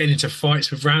Gregory getting into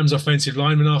fights with Rams offensive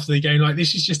linemen after the game. Like,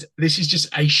 this is just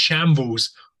a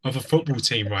shambles of a football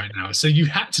team right now. So you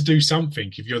had to do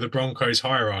something if you're the Broncos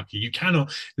hierarchy. You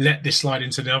cannot let this slide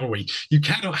into another week. You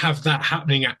cannot have that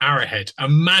happening at Arrowhead.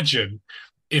 Imagine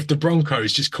if the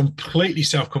Broncos just completely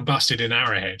self-combusted in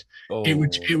Arrowhead. It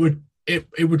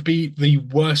would be the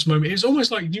worst moment. It was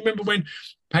almost like, do you remember when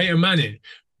Peyton Manning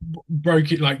broke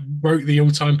the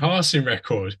all-time passing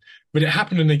record? But it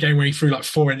happened in a game where he threw like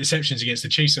 4 interceptions against the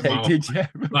Chiefs at Mile. Did you?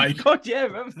 God, yeah,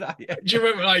 remember that? Yeah. Do you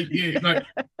remember,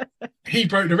 he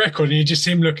broke the record, and you just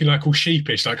see him looking like all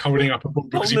sheepish, like holding up a ball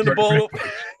because he broke the ball.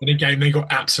 In a game they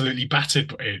got absolutely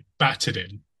battered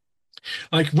in.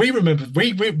 Like, we remember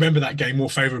that game more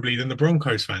favorably than the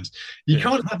Broncos fans. You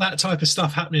can't have that type of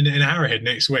stuff happening in Arrowhead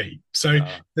next week. So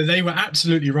they were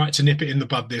absolutely right to nip it in the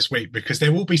bud this week, because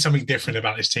there will be something different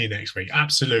about this team next week.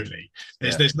 Absolutely.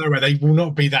 There's no way they will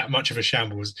not be that much of a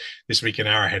shambles this week in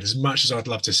Arrowhead. As much as I'd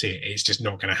love to see it, it's just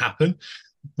not going to happen.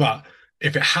 But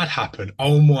if it had happened,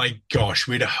 oh my gosh,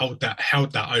 we'd have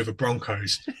held that over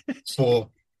Broncos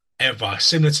forever.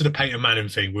 Similar to the Peyton Manning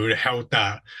thing, we would have held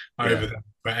that over them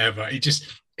forever. It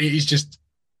is just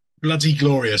bloody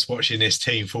glorious watching this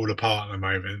team fall apart at the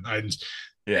moment. And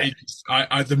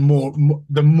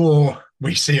the more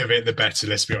we see of it, the better.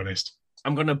 Let's be honest.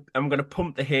 I'm gonna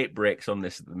pump the hate brakes on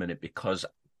this at the minute, because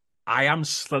I am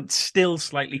still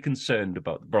slightly concerned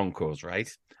about the Broncos,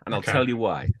 right? And I'll tell you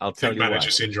why. New manager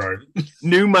syndrome.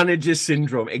 New manager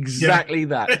syndrome. Exactly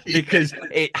that. Because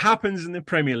it happens in the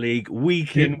Premier League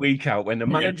week in, week out. When the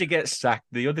manager gets sacked,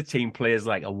 the other team plays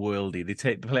like a worldie.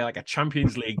 They play like a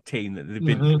Champions League team that they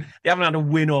haven't had a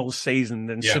win all season,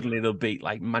 and suddenly they'll beat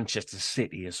like Manchester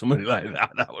City or something like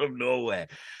that out of nowhere.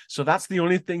 So that's the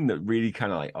only thing that really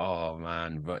kind of like, oh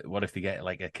man, but what if they get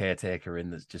like a caretaker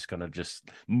in that's just gonna just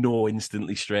know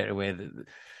instantly straight away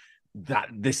that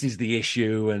this is the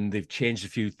issue, and they've changed a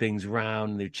few things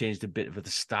around. They've changed a bit of the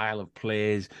style of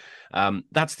plays.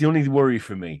 That's the only worry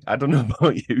for me. I don't know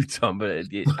about you, Tom, but are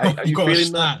you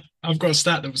feeling that? I've got a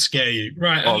stat that would scare you.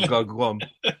 Right. Oh, God, go on.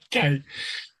 Okay.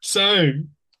 So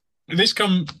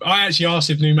I actually asked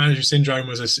if new manager syndrome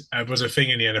was a thing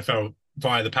in the NFL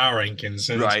via the power rankings.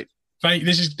 And right.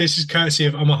 This is courtesy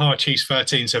of Omaha Chiefs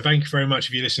 13. So thank you very much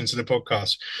if you listen to the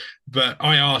podcast. But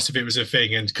I asked if it was a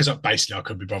thing, and because I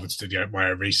couldn't be bothered to do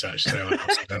my own research, so I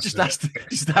asked, that's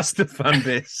the fan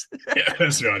base. Yeah,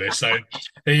 let's be honest. So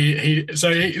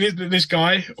this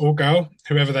guy or girl,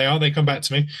 whoever they are, they come back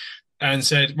to me and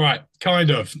said, right, kind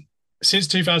of, since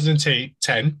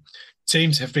 2010,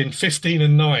 teams have been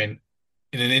 15-9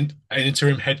 in an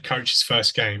interim head coach's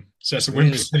first game. So that's a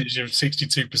win percentage of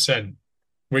 62%,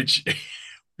 which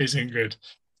isn't good.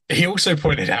 He also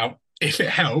pointed out, if it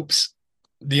helps,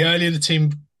 the earlier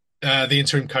the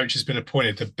interim coach has been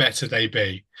appointed, the better they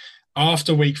be.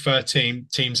 After week 13,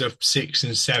 teams are 6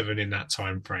 and 7 in that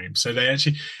time frame. So they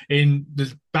actually, in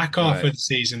the back half of the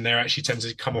season, they actually tend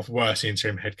to come off worse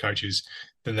interim head coaches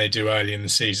than they do early in the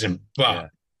season.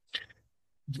 But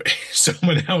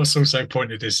someone else also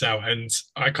pointed this out, and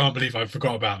I can't believe I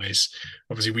forgot about this.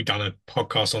 Obviously, we've done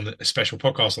a special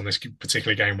podcast on this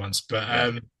particular game once,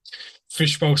 but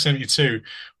Fishbowl 72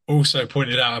 also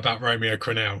pointed out about Romeo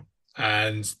Crennel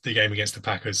and the game against the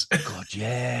Packers. God,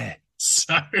 yeah.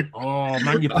 So, oh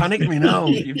man, you panicked me now.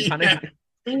 You panicked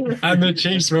me. And the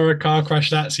Chiefs were a car crash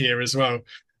that year as well.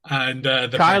 And the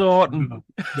Kyle Orton,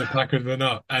 the Packers were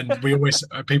not. And we always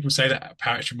people say that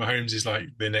Patrick Mahomes is like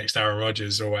the next Aaron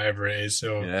Rodgers or whatever it is.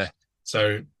 Or,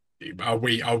 so are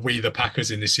we the Packers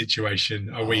in this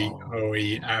situation? Are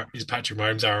we is Patrick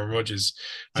Mahomes Aaron Rodgers?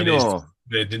 And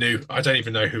the new, I don't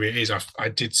even know who it is. I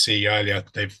did see earlier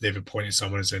they've appointed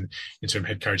someone as an interim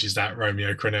head coach. Is that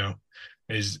Romeo Crennel?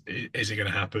 Is it going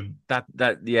to happen?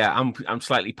 I'm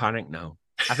slightly panicked now.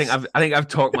 I think I've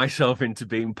talked myself into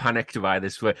being panicked by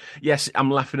this. Where yes,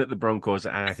 I'm laughing at the Broncos,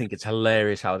 and I think it's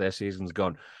hilarious how their season's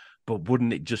gone. But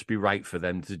wouldn't it just be right for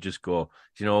them to just go,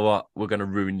 do you know what? We're going to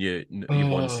ruin your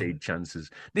one seed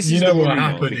chances. This is what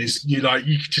happened is no,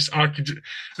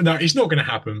 it's not going to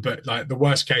happen. But like the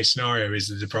worst case scenario is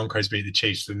that the Broncos beat the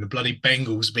Chiefs and the bloody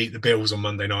Bengals beat the Bills on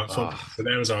Monday Night Football. So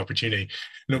there was our opportunity,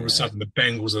 and all of a sudden the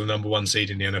Bengals are the number 1 seed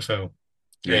in the NFL.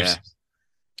 Yeah,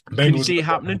 can you see it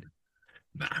happening?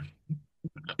 Nah.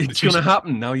 It's going to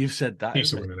happen now. You've said that.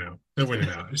 Chiefs are winning out. They're winning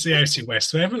out. It's the AFC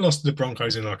West. They haven't lost to the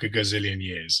Broncos in like a gazillion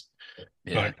years.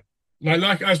 Yeah.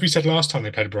 Like as we said last time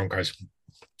they played the Broncos,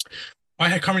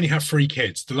 I currently have 3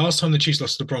 kids. The last time the Chiefs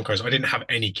lost to the Broncos, I didn't have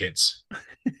any kids.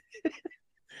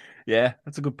 Yeah,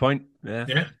 that's a good point.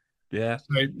 Yeah.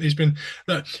 So there's been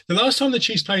the last time the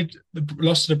Chiefs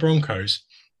lost to the Broncos,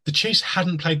 the Chiefs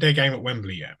hadn't played their game at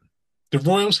Wembley yet. The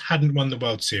Royals hadn't won the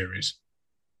World Series.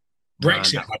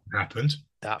 Brexit hadn't happened.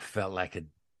 That felt like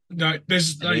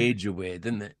there's an age away,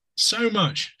 didn't it? So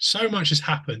much has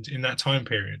happened in that time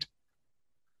period.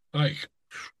 Like,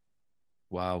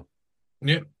 wow.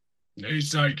 Yeah,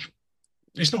 it's like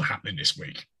it's not happening this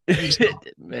week. It's not.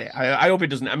 I hope it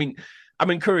doesn't. I mean, I'm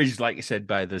encouraged, like you said,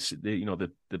 by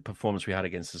the performance we had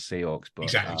against the Seahawks. But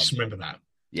exactly, just remember that.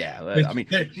 Yeah, I mean,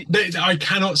 I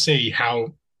cannot see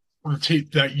how.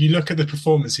 You look at the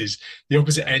performances, the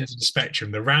opposite ends of the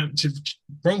spectrum. The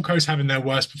Broncos having their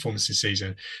worst performance this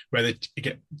season, where they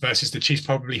get versus the Chiefs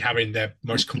probably having their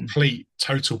most complete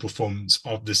total performance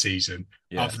of the season,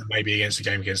 other than maybe against the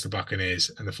game against the Buccaneers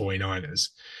and the 49ers.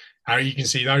 How you can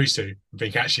see those two? I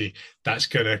think actually that's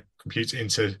going to compute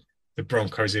into the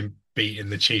Broncos in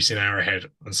beating the Chiefs in Arrowhead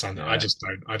on Sunday. Yeah.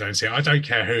 I don't see it. I don't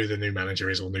care who the new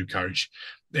manager is or new coach.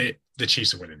 The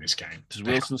Chiefs are winning this game. Does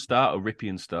Wilson start or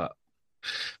Ripien start?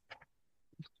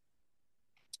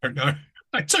 I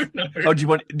don't know. Oh, do you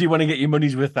want to get your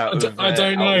money's worth out? I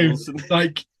don't know.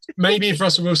 Like maybe if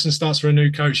Russell Wilson starts for a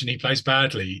new coach and he plays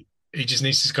badly, he just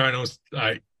needs to go on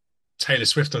like Taylor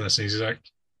Swift on us, and he's like,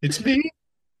 "It's me,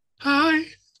 hi,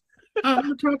 I'm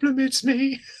the problem. It's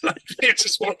me." Like they're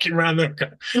just walking around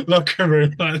the locker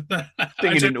room like that,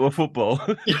 thinking into a football.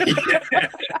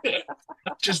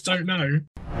 I just don't know.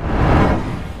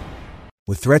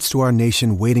 With threats to our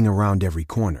nation waiting around every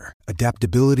corner,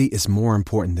 adaptability is more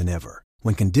important than ever.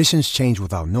 When conditions change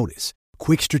without notice,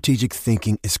 quick strategic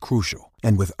thinking is crucial.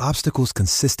 And with obstacles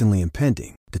consistently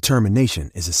impending,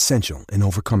 determination is essential in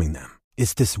overcoming them.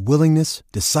 It's this willingness,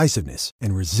 decisiveness,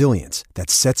 and resilience that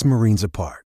sets Marines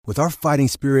apart. With our fighting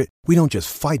spirit, we don't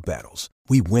just fight battles,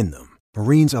 we win them.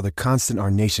 Marines are the constant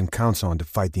our nation counts on to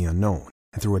fight the unknown.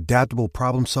 And through adaptable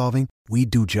problem solving, we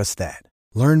do just that.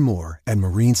 Learn more at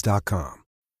marines.com.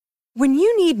 When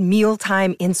you need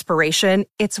mealtime inspiration,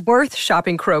 it's worth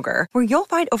shopping Kroger, where you'll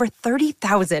find over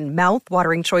 30,000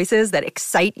 mouth-watering choices that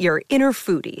excite your inner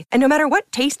foodie. And no matter what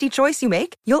tasty choice you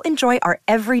make, you'll enjoy our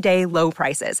everyday low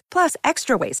prices, plus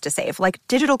extra ways to save, like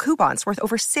digital coupons worth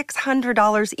over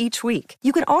 $600 each week.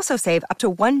 You can also save up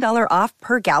to $1 off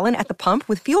per gallon at the pump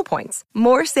with fuel points.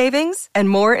 More savings and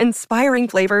more inspiring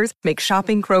flavors make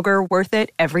shopping Kroger worth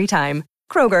it every time.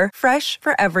 Kroger, fresh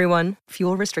for everyone.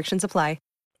 Fuel restrictions apply.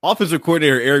 Offensive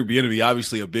coordinator Eric Bieniemy,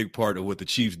 obviously a big part of what the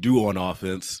Chiefs do on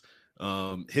offense.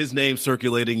 His name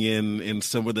circulating in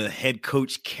some of the head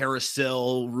coach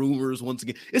carousel rumors once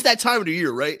again. It's that time of the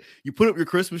year, right? You put up your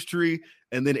Christmas tree,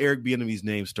 and then Eric Bieniemy's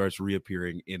name starts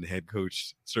reappearing in head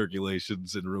coach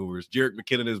circulations and rumors. Jerick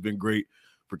McKinnon has been great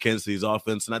for Kansas City's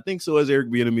offense, and I think so has Eric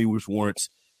Bieniemy, which warrants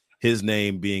his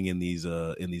name being in these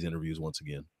interviews once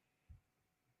again.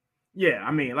 Yeah,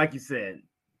 I mean, like you said,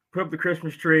 put up the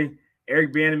Christmas tree,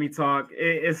 Eric Bieniemy talk.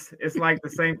 It's like the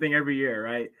same thing every year,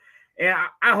 right? And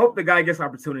I hope the guy gets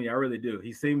opportunity. I really do.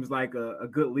 He seems like a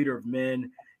good leader of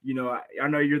men. You know, I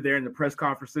know you're there in the press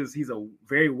conferences. He's a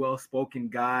very well-spoken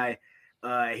guy.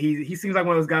 He seems like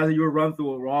one of those guys that you would run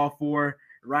through a raw for,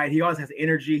 right? He always has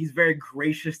energy. He's very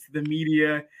gracious to the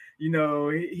media. You know,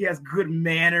 he has good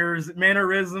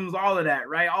mannerisms, all of that,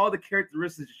 right? All the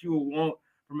characteristics that you would want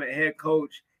from a head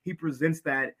coach. He presents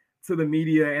that to the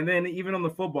media. And then even on the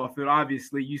football field,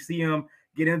 obviously, you see him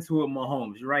get into it,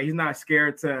 Mahomes, right? He's not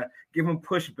scared to give him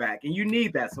pushback. And you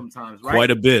need that sometimes, right? Quite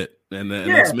a bit. And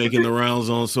that's making the rounds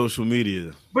on social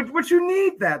media. But you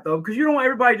need that, though, because you don't want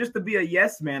everybody just to be a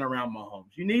yes man around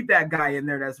Mahomes. You need that guy in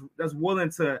there that's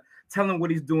willing to tell him what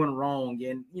he's doing wrong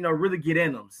and, you know, really get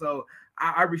in him. So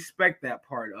I respect that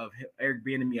part of Eric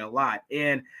Bieniemy a lot.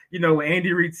 And, you know,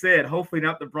 Andy Reid said, hopefully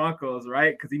not the Broncos,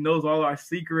 right? Because he knows all our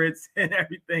secrets and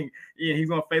everything. Yeah, he's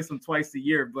going to face them twice a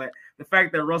year. But the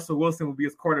fact that Russell Wilson will be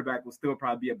his quarterback will still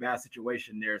probably be a bad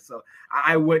situation there. So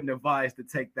I wouldn't advise to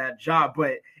take that job.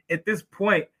 But at this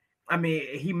point, I mean,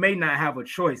 he may not have a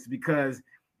choice because,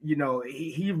 you know,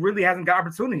 he really hasn't got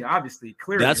opportunity, obviously,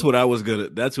 clearly. That's what I was gonna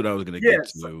get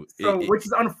to. So which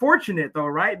is unfortunate though,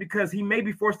 right? Because he may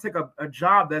be forced to take a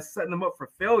job that's setting him up for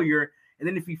failure. And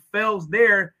then if he fails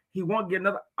there, he won't get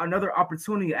another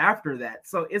opportunity after that.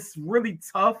 So it's really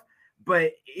tough,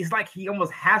 but it's like he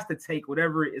almost has to take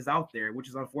whatever is out there, which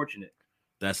is unfortunate.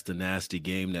 That's the nasty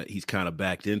game that he's kind of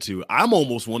backed into. I'm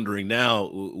almost wondering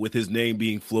now, with his name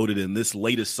being floated in this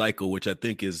latest cycle, which I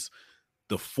think is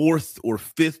the fourth or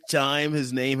fifth time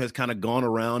his name has kind of gone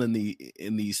around in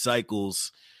these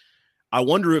cycles. I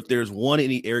wonder if there's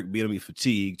any Eric Bieniemy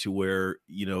fatigue to where,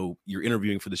 you know, you're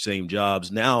interviewing for the same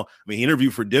jobs. Now, I mean, he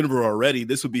interviewed for Denver already.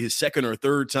 This would be his second or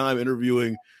third time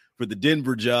interviewing for the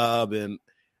Denver job. And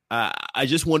I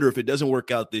just wonder if it doesn't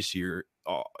work out this year,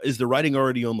 is the writing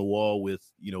already on the wall with,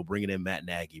 you know, bringing in Matt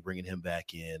Nagy, bringing him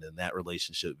back in and that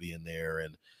relationship being there?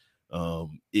 And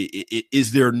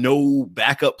is there no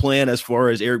backup plan as far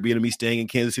as Eric Bieniemy staying in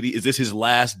Kansas City? Is this his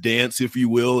last dance, if you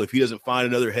will, if he doesn't find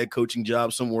another head coaching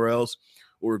job somewhere else,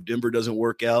 or if Denver doesn't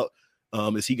work out?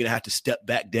 Is he going to have to step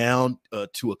back down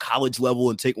to a college level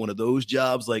and take one of those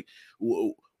jobs? Like,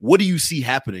 what do you see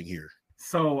happening here?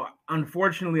 So,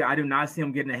 unfortunately, I do not see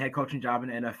him getting a head coaching job in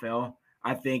the NFL.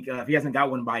 I think if he hasn't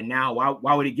got one by now,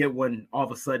 why would he get one all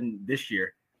of a sudden this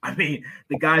year? I mean,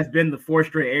 the guy's been the 4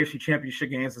 straight AFC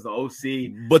Championship games as the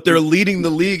OC. But they're leading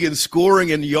the league in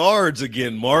scoring and yards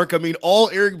again, Mark. I mean, all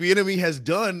Eric Bieniemy has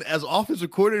done as offensive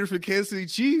coordinator for the Kansas City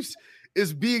Chiefs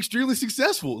is be extremely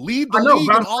successful, lead the league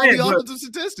in all the offensive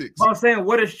statistics. I'm saying,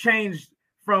 what has changed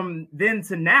from then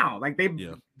to now? Like,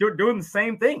 they're doing the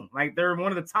same thing. Like, they're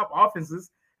one of the top offenses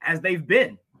as they've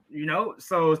been, you know?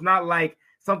 So it's not like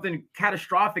something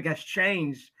catastrophic has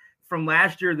changed from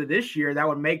last year to this year that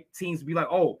would make teams be like,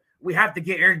 oh, we have to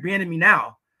get Eric Bieniemy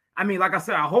now. I mean, like I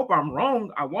said, I hope I'm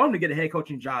wrong. I want him to get a head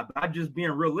coaching job, but I'm just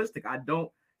being realistic. I don't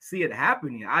see it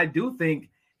happening. I do think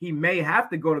he may have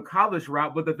to go to college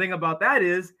route, but the thing about that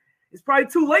is it's probably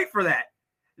too late for that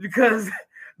because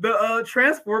the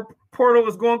transfer portal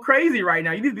is going crazy right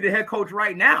now. You need to be the head coach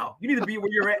right now. You need to be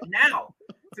where you're at now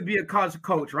to be a college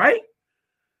coach, right?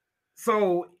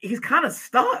 So he's kind of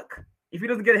stuck if he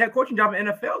doesn't get a head coaching job in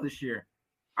NFL this year.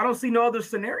 I don't see no other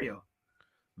scenario.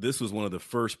 This was one of the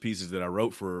first pieces that I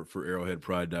wrote for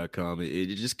arrowheadpride.com.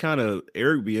 It just kind of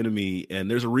Eric Bieniemy, and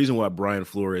there's a reason why Brian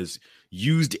Flores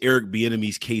used Eric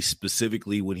Bieniemy's case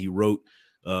specifically when he wrote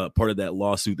part of that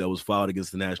lawsuit that was filed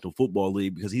against the National Football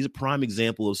League, because he's a prime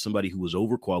example of somebody who was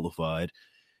overqualified.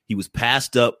 He was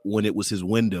passed up when it was his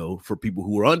window for people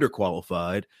who were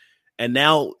underqualified. And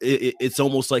now it's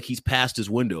almost like he's past his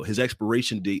window. His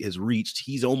expiration date has reached.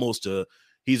 He's not a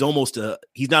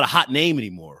hot name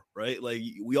anymore, right? Like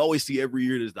we always see every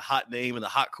year, there's the hot name and the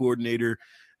hot coordinator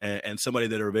and somebody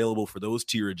that are available for those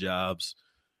tier of jobs.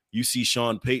 You see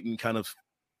Sean Payton kind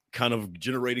of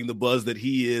generating the buzz that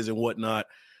he is and whatnot.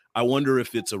 I wonder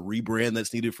if it's a rebrand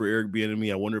that's needed for Eric Bieniemy.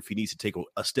 I wonder if he needs to take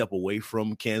a step away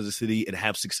from Kansas City and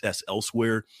have success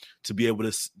elsewhere to be able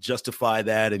to justify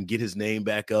that and get his name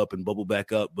back up and bubble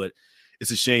back up. But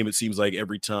it's a shame. It seems like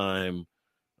every time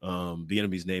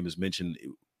Bieniemy's name is mentioned,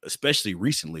 especially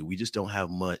recently, we just don't have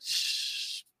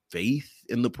much faith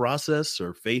in the process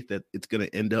or faith that it's going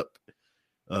to end up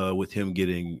with him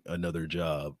getting another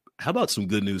job. How about some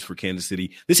good news for Kansas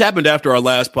City? This happened after our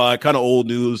last pod, kind of old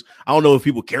news. I don't know if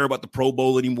people care about the Pro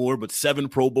Bowl anymore, but 7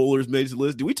 Pro Bowlers made the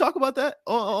list. Did we talk about that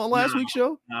on last week's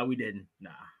show? No, we didn't.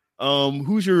 Nah.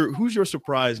 Who's your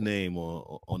surprise name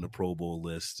on the Pro Bowl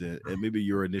list, and maybe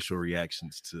your initial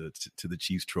reactions to the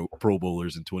Chiefs Pro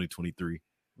Bowlers in 2023?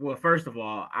 Well, first of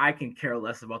all, I can care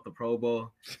less about the Pro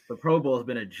Bowl. The Pro Bowl has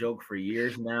been a joke for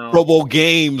years now. Pro Bowl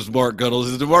games, Mark Gunnels,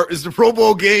 is the Pro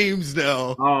Bowl games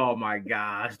now. Oh my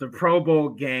gosh, the Pro Bowl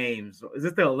games. Is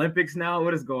it the Olympics now?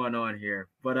 What is going on here?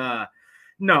 But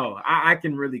no, I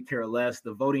can really care less.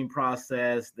 The voting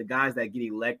process, the guys that get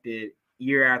elected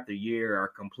year after year are a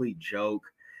complete joke.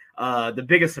 The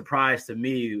biggest surprise to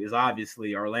me is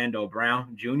obviously Orlando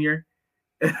Brown Jr.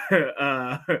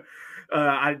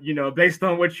 Based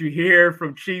on what you hear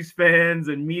from Chiefs fans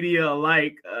and media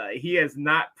alike, he has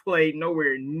not played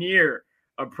nowhere near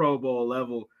a Pro Bowl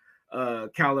level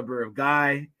caliber of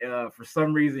guy. For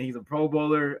some reason, he's a Pro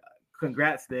Bowler.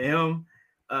 Congrats to him.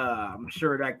 I'm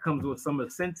sure that comes with some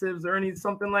incentives or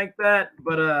something like that.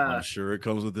 But I'm sure it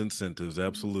comes with incentives.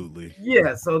 Absolutely.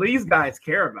 Yeah. So these guys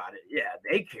care about it. Yeah,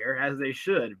 they care as they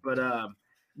should. But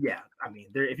yeah, I mean,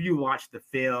 if you watch the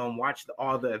film,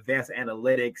 all the advanced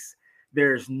analytics,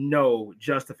 there's no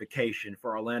justification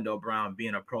for Orlando Brown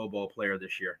being a Pro Bowl player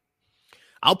this year.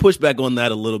 I'll push back on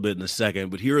that a little bit in a second,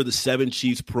 but here are the 7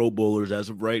 Chiefs Pro Bowlers as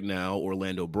of right now: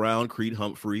 Orlando Brown, Creed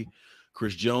Humphrey,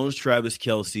 Chris Jones, Travis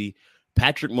Kelce,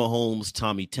 Patrick Mahomes,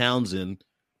 Tommy Townsend,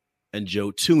 and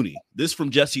Joe Thuney. This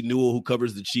from Jesse Newell, who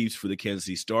covers the Chiefs for the Kansas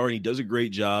City Star, and he does a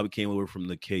great job. He came over from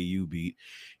the KU beat.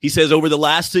 He says over the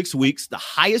last 6 weeks, the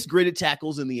highest graded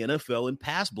tackles in the NFL in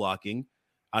pass blocking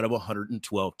out of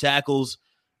 112 tackles,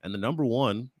 and the number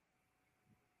one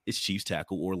is Chiefs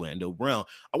tackle Orlando Brown.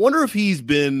 I wonder if he's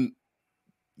been,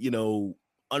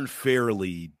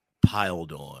 unfairly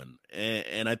piled on.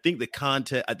 And I think the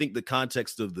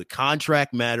context of the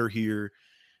contract matter here.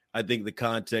 I think the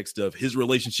context of his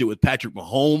relationship with Patrick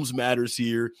Mahomes matters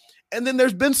here. And then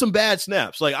there's been some bad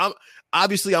snaps. Like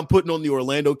I'm putting on the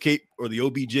Orlando cape or the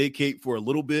OBJ cape for a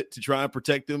little bit to try and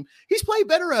protect him. He's played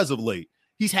better as of late.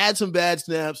 He's had some bad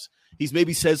snaps. He's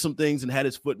maybe said some things and had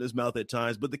his foot in his mouth at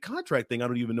times. But the contract thing, I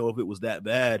don't even know if it was that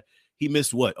bad. He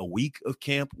missed, a week of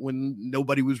camp when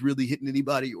nobody was really hitting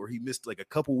anybody, or he missed like a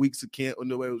couple weeks of camp when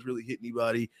nobody was really hitting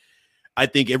anybody. I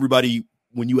think everybody,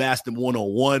 when you asked him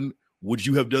one-on-one, would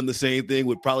you have done the same thing,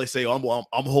 would probably say, I'm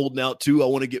holding out too. I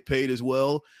want to get paid as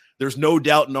well. There's no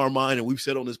doubt in our mind, and we've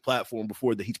said on this platform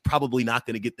before, that he's probably not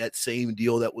going to get that same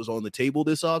deal that was on the table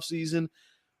this offseason.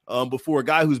 But for a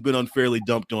guy who's been unfairly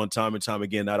dumped on time and time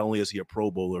again, not only is he a Pro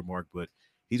Bowler, Mark, but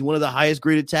he's one of the highest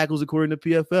graded tackles according to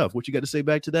PFF. What you got to say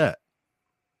back to that?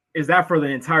 Is that for the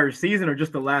entire season or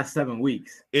just the last 7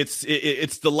 weeks? It's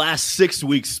the last 6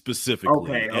 weeks specifically.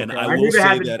 Okay. And I will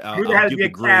say that I'll give the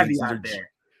grades.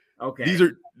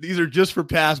 These are just for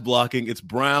pass blocking. It's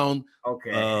Brown,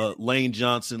 Lane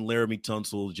Johnson, Laramie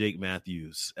Tunsil, Jake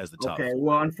Matthews as the top. Okay,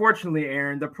 well, unfortunately,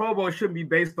 Aaron, the Pro Bowl shouldn't be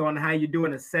based on how you do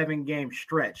in a 7-game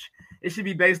stretch. It should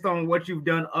be based on what you've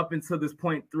done up until this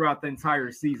point throughout the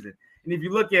entire season. And if you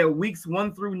look at weeks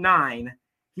 1 through 9,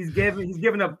 he's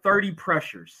given up 30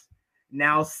 pressures.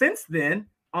 Now, since then,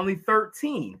 only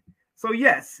 13. So,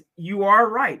 yes, you are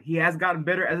right. He has gotten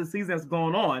better as the season has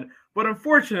gone on. But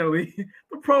unfortunately,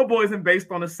 the Pro Bowl isn't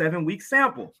based on a 7-week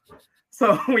sample.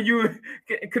 So when you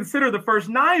consider the first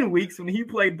 9 weeks when he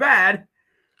played bad,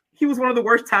 he was one of the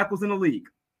worst tackles in the league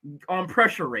on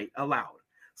pressure rate allowed.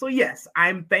 So, yes,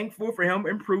 I'm thankful for him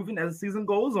improving as the season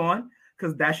goes on,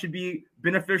 because that should be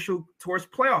beneficial towards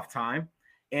playoff time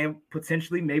and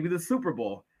potentially maybe the Super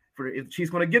Bowl if the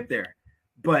Chiefs want to get there.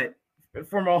 But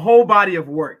from a whole body of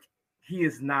work, he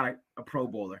is not a Pro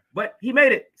Bowler, but he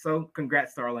made it. So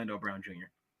congrats to Orlando Brown Jr.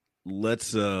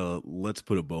 Let's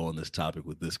put a bow on this topic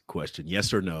with this question.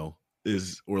 Yes or no?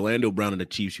 Is Orlando Brown in a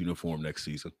Chiefs uniform next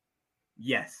season?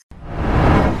 Yes.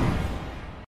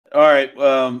 All right.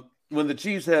 When the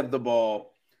Chiefs have the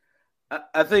ball,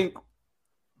 I think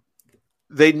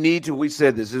they need to, we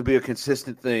said this will be a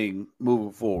consistent thing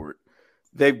moving forward.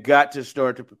 They've got to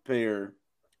start to prepare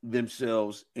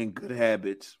themselves in good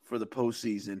habits for the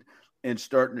postseason and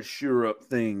starting to shore up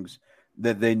things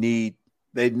that they need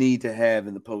to have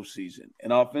in the postseason.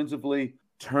 And offensively,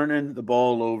 turning the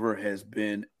ball over has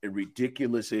been a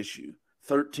ridiculous issue.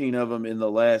 13 of them in the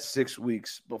last 6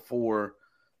 weeks before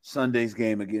Sunday's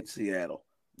game against Seattle.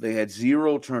 They had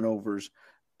 0 turnovers,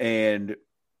 and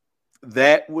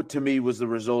that, to me, was the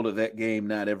result of that game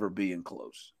not ever being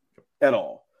close at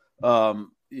all.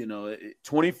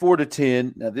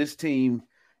 24-10. Now, this team,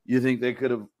 you think they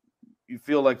could have, you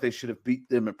feel like they should have beat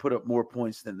them and put up more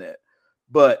points than that.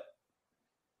 But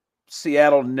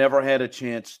Seattle never had a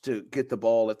chance to get the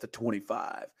ball at the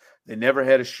 25. They never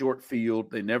had a short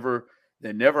field. They never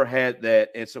had that.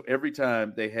 And so every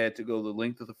time they had to go the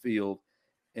length of the field,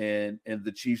 and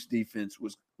the Chiefs defense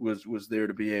was there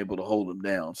to be able to hold them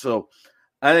down. So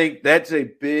I think that's a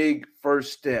big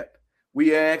first step.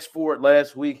 We asked for it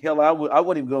last week. Hell, I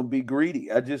wasn't even going to be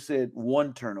greedy. I just said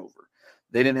one turnover.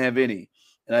 They didn't have any.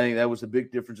 And I think that was a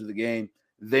big difference of the game.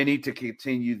 They need to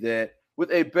continue that with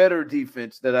a better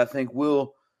defense that I think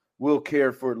will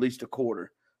care for at least a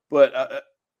quarter. But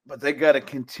they got to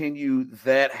continue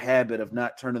that habit of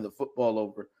not turning the football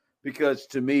over, because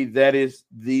to me that is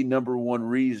the number one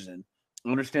reason. I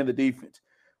understand the defense,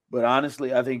 but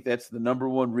honestly, I think that's the number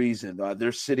one reason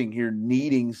they're sitting here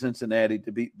needing Cincinnati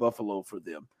to beat Buffalo for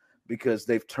them, because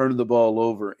they've turned the ball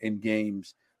over in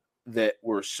games that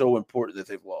were so important that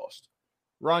they've lost.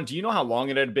 Ron, do you know how long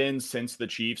it had been since the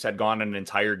Chiefs had gone an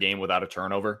entire game without a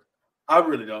turnover? I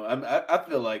really don't. I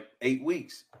feel like 8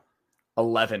 weeks.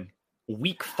 11.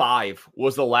 Week 5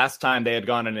 was the last time they had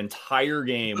gone an entire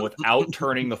game without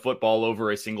turning the football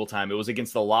over a single time. It was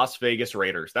against the Las Vegas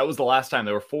Raiders. That was the last time.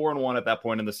 They were 4-1 at that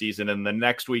point in the season. And the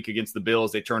next week against the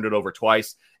Bills, they turned it over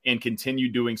twice and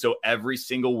continued doing so every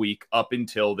single week up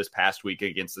until this past week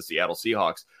against the Seattle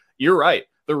Seahawks. You're right.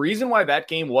 The reason why that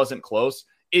game wasn't close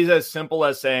is as simple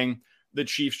as saying the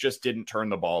Chiefs just didn't turn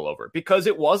the ball over, because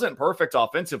it wasn't perfect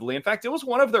offensively. In fact, it was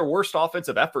one of their worst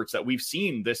offensive efforts that we've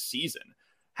seen this season.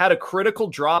 Had a critical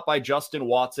drop by Justin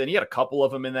Watson. He had a couple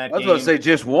of them in that game. I was going to say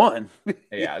just one.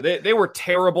 Yeah, they were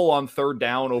terrible on third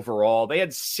down overall. They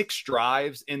had 6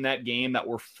 drives in that game that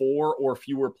were 4 or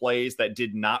fewer plays that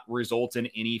did not result in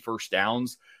any first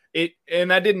downs.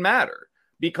 And that didn't matter,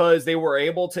 because they were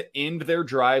able to end their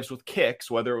drives with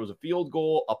kicks, whether it was a field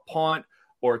goal, a punt,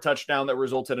 or a touchdown that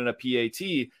resulted in a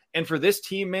PAT. And for this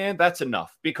team, man, that's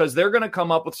enough, because they're going to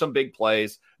come up with some big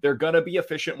plays. They're going to be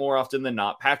efficient more often than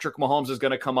not. Patrick Mahomes is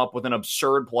going to come up with an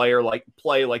absurd play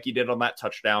like he did on that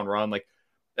touchdown run. Like,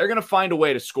 they're going to find a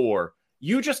way to score.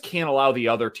 You just can't allow the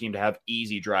other team to have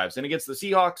easy drives. And against the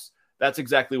Seahawks, that's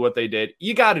exactly what they did.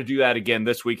 You got to do that again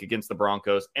this week against the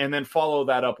Broncos, and then follow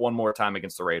that up one more time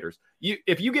against the Raiders.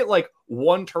 If you get like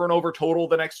 1 turnover total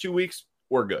the next 2 weeks,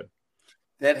 we're good.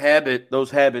 Those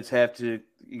habits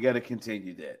you got to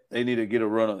continue that. They need to get a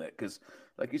run on that, because,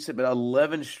 like you said, but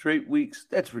 11 straight weeks,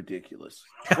 that's ridiculous.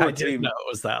 I didn't know it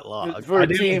was that long. For a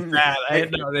team, I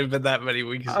didn't know they've been that many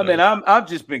weeks. I mean, I've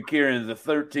just been carrying the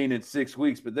 13 and 6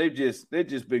 weeks, but they've just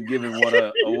been giving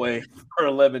one away for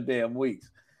 11 damn weeks.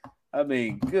 I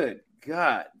mean, good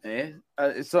God, man.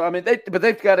 So I mean,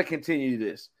 they've got to continue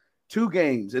this. 2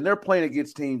 games, and they're playing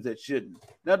against teams that shouldn't.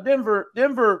 Now,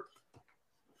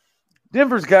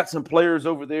 Denver's got some players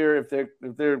over there if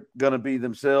they're going to be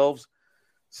themselves.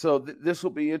 So this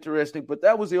will be interesting. But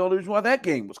that was the only reason why that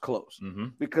game was close,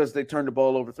 because they turned the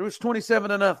ball over. It's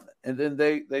 27-0, and then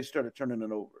they started turning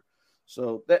it over.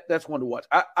 So that's one to watch.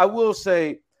 I will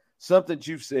say something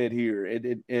you've said here,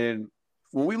 and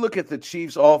when we look at the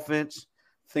Chiefs' offense,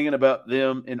 thinking about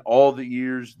them in all the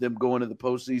years, them going to the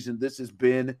postseason, this has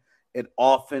been an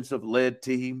offensive-led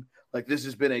team. Like, this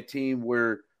has been a team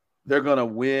where they're going to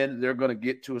win. They're going to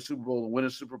get to a Super Bowl and win a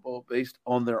Super Bowl based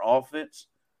on their offense.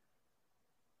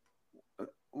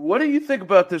 What do you think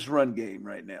about this run game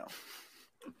right now?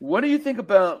 What do you think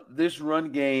about this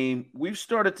run game? We've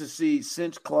started to see,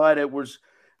 since Clyde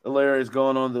Edwards-Helaire has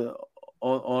gone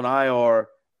on IR,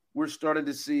 we're starting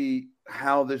to see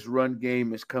how this run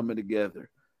game is coming together.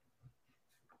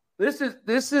 This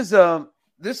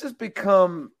has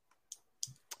become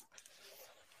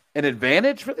an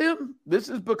advantage for them. This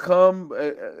has become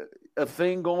a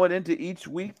thing going into each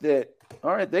week that,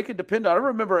 all right, they can depend on. I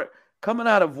remember coming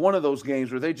out of one of those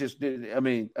games where they just did. I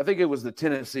mean, I think it was the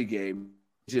Tennessee game.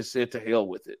 Just said to hell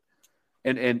with it,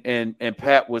 and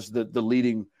Pat was the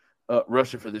leading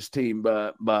rusher for this team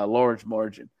by a large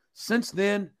margin. Since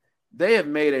then, they have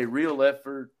made a real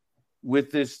effort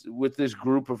with this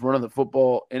group of running the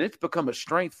football, and it's become a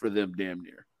strength for them damn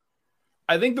near.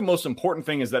 I think the most important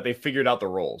thing is that they figured out the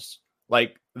roles.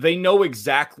 Like, they know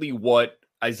exactly what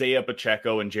Isaiah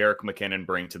Pacheco and Jerick McKinnon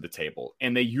bring to the table,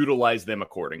 and they utilize them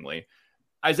accordingly.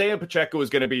 Isaiah Pacheco is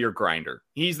going to be your grinder.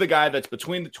 He's the guy that's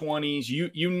between the 20s.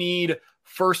 You need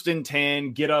 1st and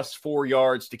 10, get us 4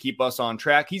 yards to keep us on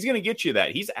track. He's going to get you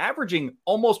that. He's averaging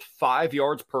almost 5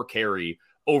 yards per carry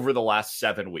over the last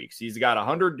 7 weeks. He's got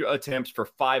 100 attempts for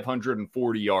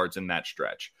 540 yards in that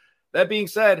stretch. That being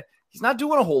said, he's not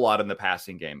doing a whole lot in the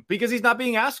passing game because he's not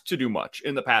being asked to do much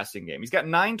in the passing game. He's got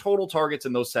 9 total targets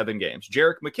in those 7 games.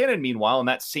 Jerick McKinnon, meanwhile, in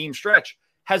that same stretch,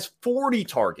 has 40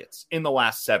 targets in the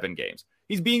last 7 games.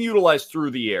 He's being utilized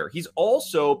through the air. He's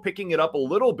also picking it up a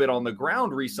little bit on the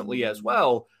ground recently as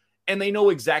well. And they know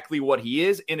exactly what he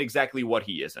is and exactly what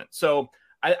he isn't. So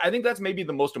I think that's maybe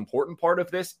the most important part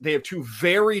of this. They have 2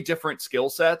 very different skill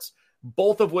sets,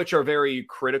 both of which are very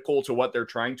critical to what they're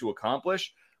trying to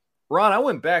accomplish. Ron, I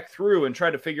went back through and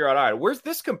tried to figure out, all right, where's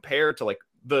this compared to like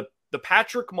the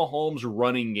Patrick Mahomes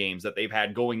running games that they've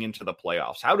had going into the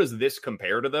playoffs? How does this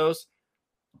compare to those?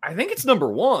 I think it's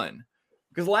number 1.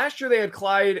 Because last year they had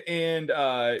Clyde and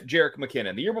Jerick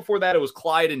McKinnon. The year before that, it was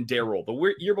Clyde and Darrell.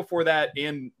 The year before that,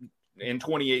 in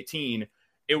 2018,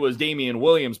 it was Damian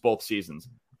Williams both seasons.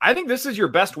 I think this is your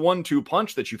best 1-2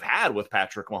 punch that you've had with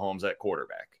Patrick Mahomes at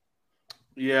quarterback.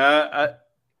 Yeah,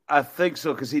 I think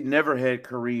so, because he never had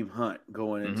Kareem Hunt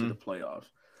going into the playoffs.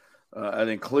 I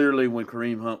think clearly when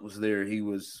Kareem Hunt was there, he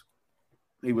was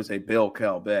a bell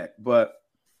cow back. But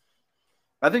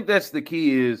I think that's the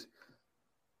key is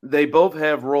they both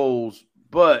have roles,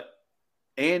 but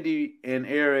Andy and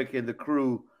Eric and the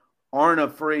crew aren't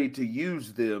afraid to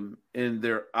use them in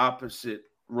their opposite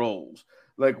roles.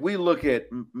 Like we look at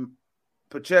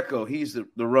Pacheco, he's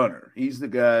the runner. He's the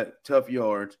guy, tough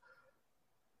yards.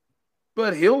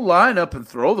 But he'll line up and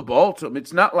throw the ball to him.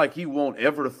 It's not like he won't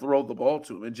ever throw the ball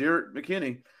to him. And Jerick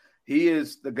McKinnon, he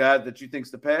is the guy that you think's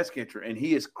the pass catcher, and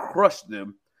he has crushed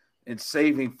them in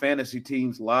saving fantasy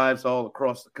teams' lives all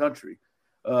across the country.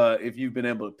 If you've been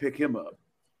able to pick him up.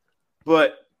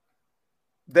 But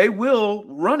they will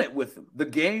run it with him. The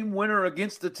game winner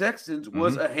against the Texans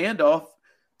was a handoff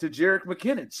to Jerick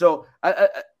McKinnon. So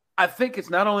I think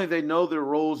it's not only they know their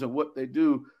roles and what they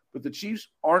do, but the Chiefs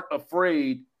aren't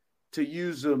afraid to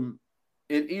use them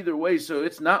in either way. So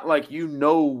it's not like you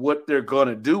know what they're going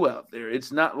to do out there.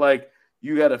 It's not like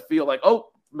you got to feel like,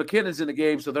 oh, McKinnon's in the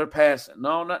game, so they're passing.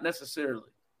 No, not necessarily.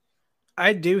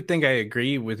 I do think I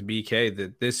agree with BK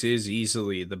that this is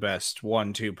easily the best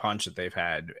 1-2 punch that they've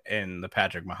had in the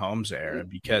Patrick Mahomes era,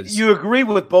 because you agree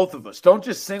with both of us. Don't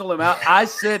just single him out. I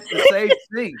said the same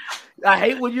thing. I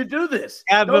hate when you do this.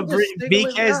 Yeah, but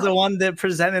BK is the one that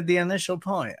presented the initial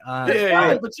point.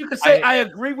 But you can say I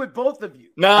agree with both of you.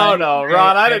 No,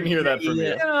 Ron, I didn't hear that from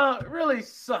you. Really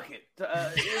suck it.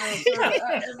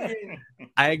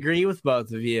 I agree with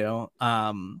both of you.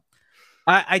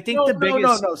 I think the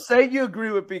biggest. No. Say you agree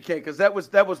with BK, because that was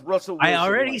Russell Wilson. I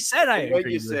already said I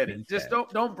agree. You said it. Just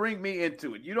don't bring me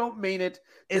into it. You don't mean it.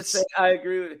 Just say I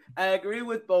agree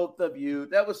with both of you.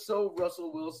 That was so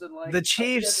Russell Wilson like. The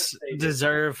Chiefs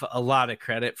deserve a lot of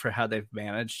credit for how they've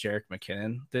managed Jerick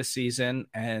McKinnon this season,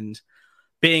 and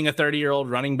being a 30-year-old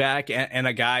running back and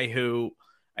a guy who.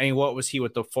 I mean, what was he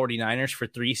with the 49ers for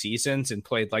 3 seasons and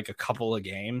played like a couple of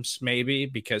games, maybe,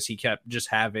 because he kept just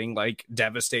having like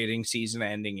devastating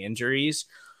season-ending injuries.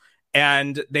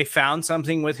 And they found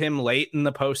something with him late in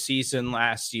the postseason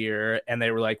last year, and they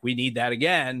were like, we need that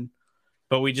again,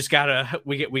 but we just gotta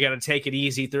take it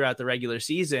easy throughout the regular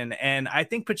season. And I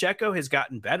think Pacheco has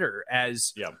gotten better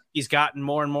as he's gotten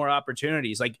more and more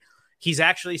opportunities. Like, he's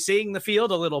actually seeing the field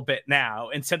a little bit now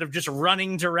instead of just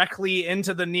running directly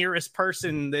into the nearest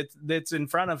person that's in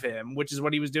front of him, which is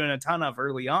what he was doing a ton of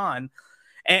early on.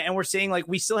 And we're seeing, like,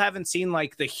 we still haven't seen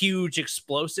like the huge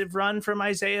explosive run from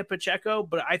Isaiah Pacheco,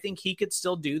 but I think he could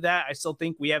still do that. I still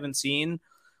think we haven't seen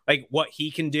like what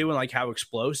he can do and like how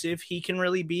explosive he can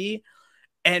really be.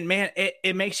 And man,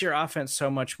 it makes your offense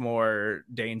so much more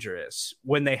dangerous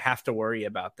when they have to worry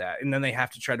about that. And then they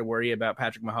have to try to worry about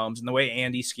Patrick Mahomes, and the way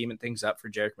Andy's scheming things up for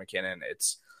Jerick McKinnon.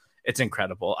 It's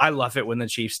incredible. I love it when the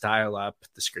Chiefs dial up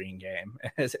the screen game.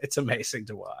 It's amazing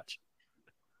to watch.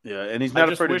 Yeah. And he's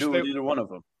not afraid to do either one of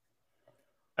them.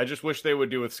 I just wish they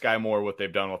would do with Sky Moore what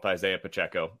they've done with Isaiah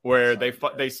Pacheco, where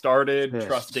they started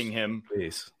trusting him,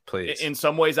 please, in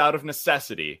some ways out of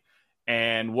necessity.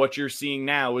 And what you're seeing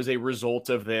now is a result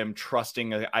of them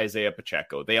trusting Isaiah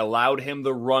Pacheco. They allowed him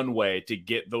the runway to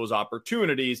get those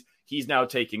opportunities. He's now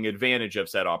taking advantage of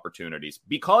said opportunities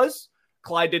because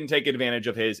Clyde didn't take advantage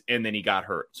of his, and then he got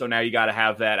hurt. So now you got to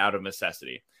have that out of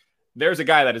necessity. There's a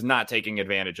guy that is not taking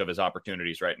advantage of his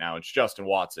opportunities right now. It's Justin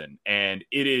Watson, and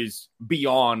it is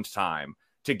beyond time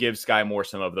to give Sky Moore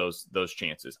some of those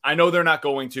chances. I know they're not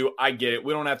going to. I get it.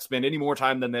 We don't have to spend any more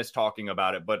time than this talking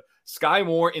about it, but Sky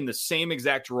Moore in the same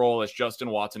exact role as Justin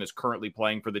Watson is currently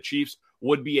playing for the Chiefs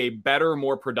would be a better,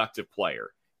 more productive player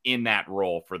in that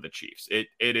role for the Chiefs. It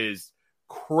is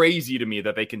crazy to me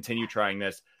that they continue trying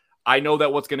this. I know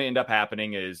that what's going to end up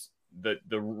happening is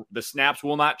the snaps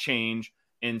will not change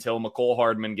until Mecole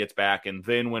Hardman gets back, and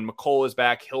then when Mecole is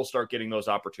back, he'll start getting those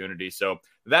opportunities. So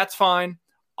that's fine.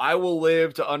 I will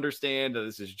live to understand that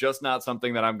this is just not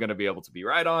something that I'm going to be able to be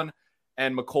right on.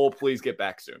 And McCole, please get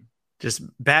back soon. Just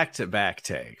back-to-back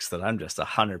takes that I'm just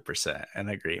 100% in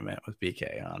agreement with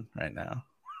BK on right now.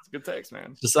 It's good takes,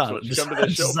 man. Just on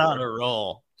a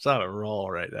roll. It's on a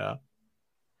roll right now.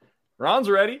 Ron's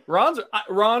ready.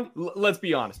 Ron, let's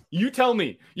be honest. You tell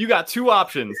me. You got two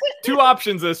options. Two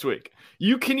options this week.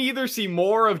 You can either see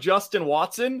more of Justin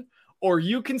Watson or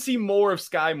you can see more of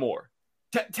Sky Moore.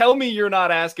 Tell me you're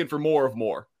not asking for more of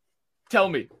more. Tell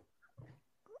me.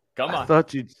 Come on. I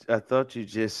thought you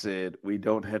just said we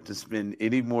don't have to spend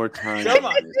any more time. Come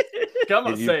on. Come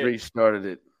on, and say you it. restarted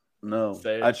it. No.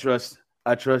 Say it.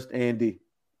 I trust Andy.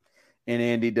 And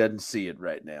Andy doesn't see it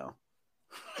right now.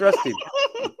 Trust him.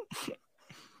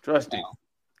 Trust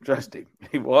him.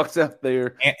 He walks out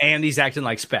there. Andy's acting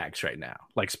like Spags right now.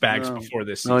 Like Spags before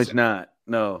this season. No, he's not.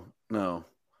 No.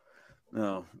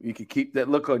 You can keep that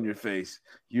look on your face.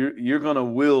 You're gonna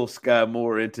will Sky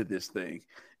Moore into this thing.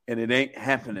 And it ain't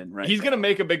happening right He's now. going to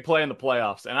make a big play in the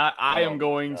playoffs, and I am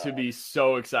going to be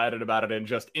so excited about it and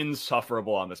just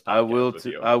insufferable on this podcast. I will with too.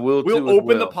 you. I will We'll too.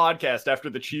 open the podcast after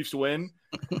the Chiefs win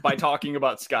by talking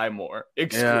about Sky Moore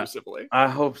exclusively. Yeah, I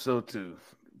hope so too,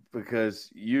 because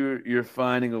you're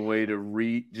finding a way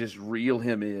to just reel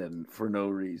him in for no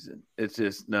reason. It's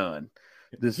just none.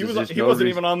 He wasn't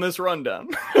even on this rundown.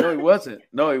 No, he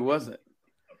wasn't.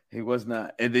 He was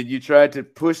not. And then you tried to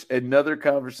push another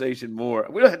conversation more.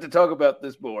 We don't have to talk about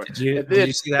this more. Did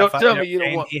you see that tell me you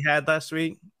don't want he had last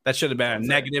week? That should have been a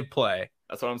negative play.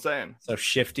 That's what I'm saying. So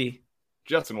shifty.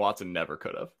 Justin Watson never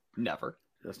could have. Never.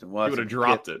 Justin Watson he would have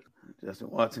dropped it. Justin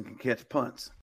Watson can catch punts.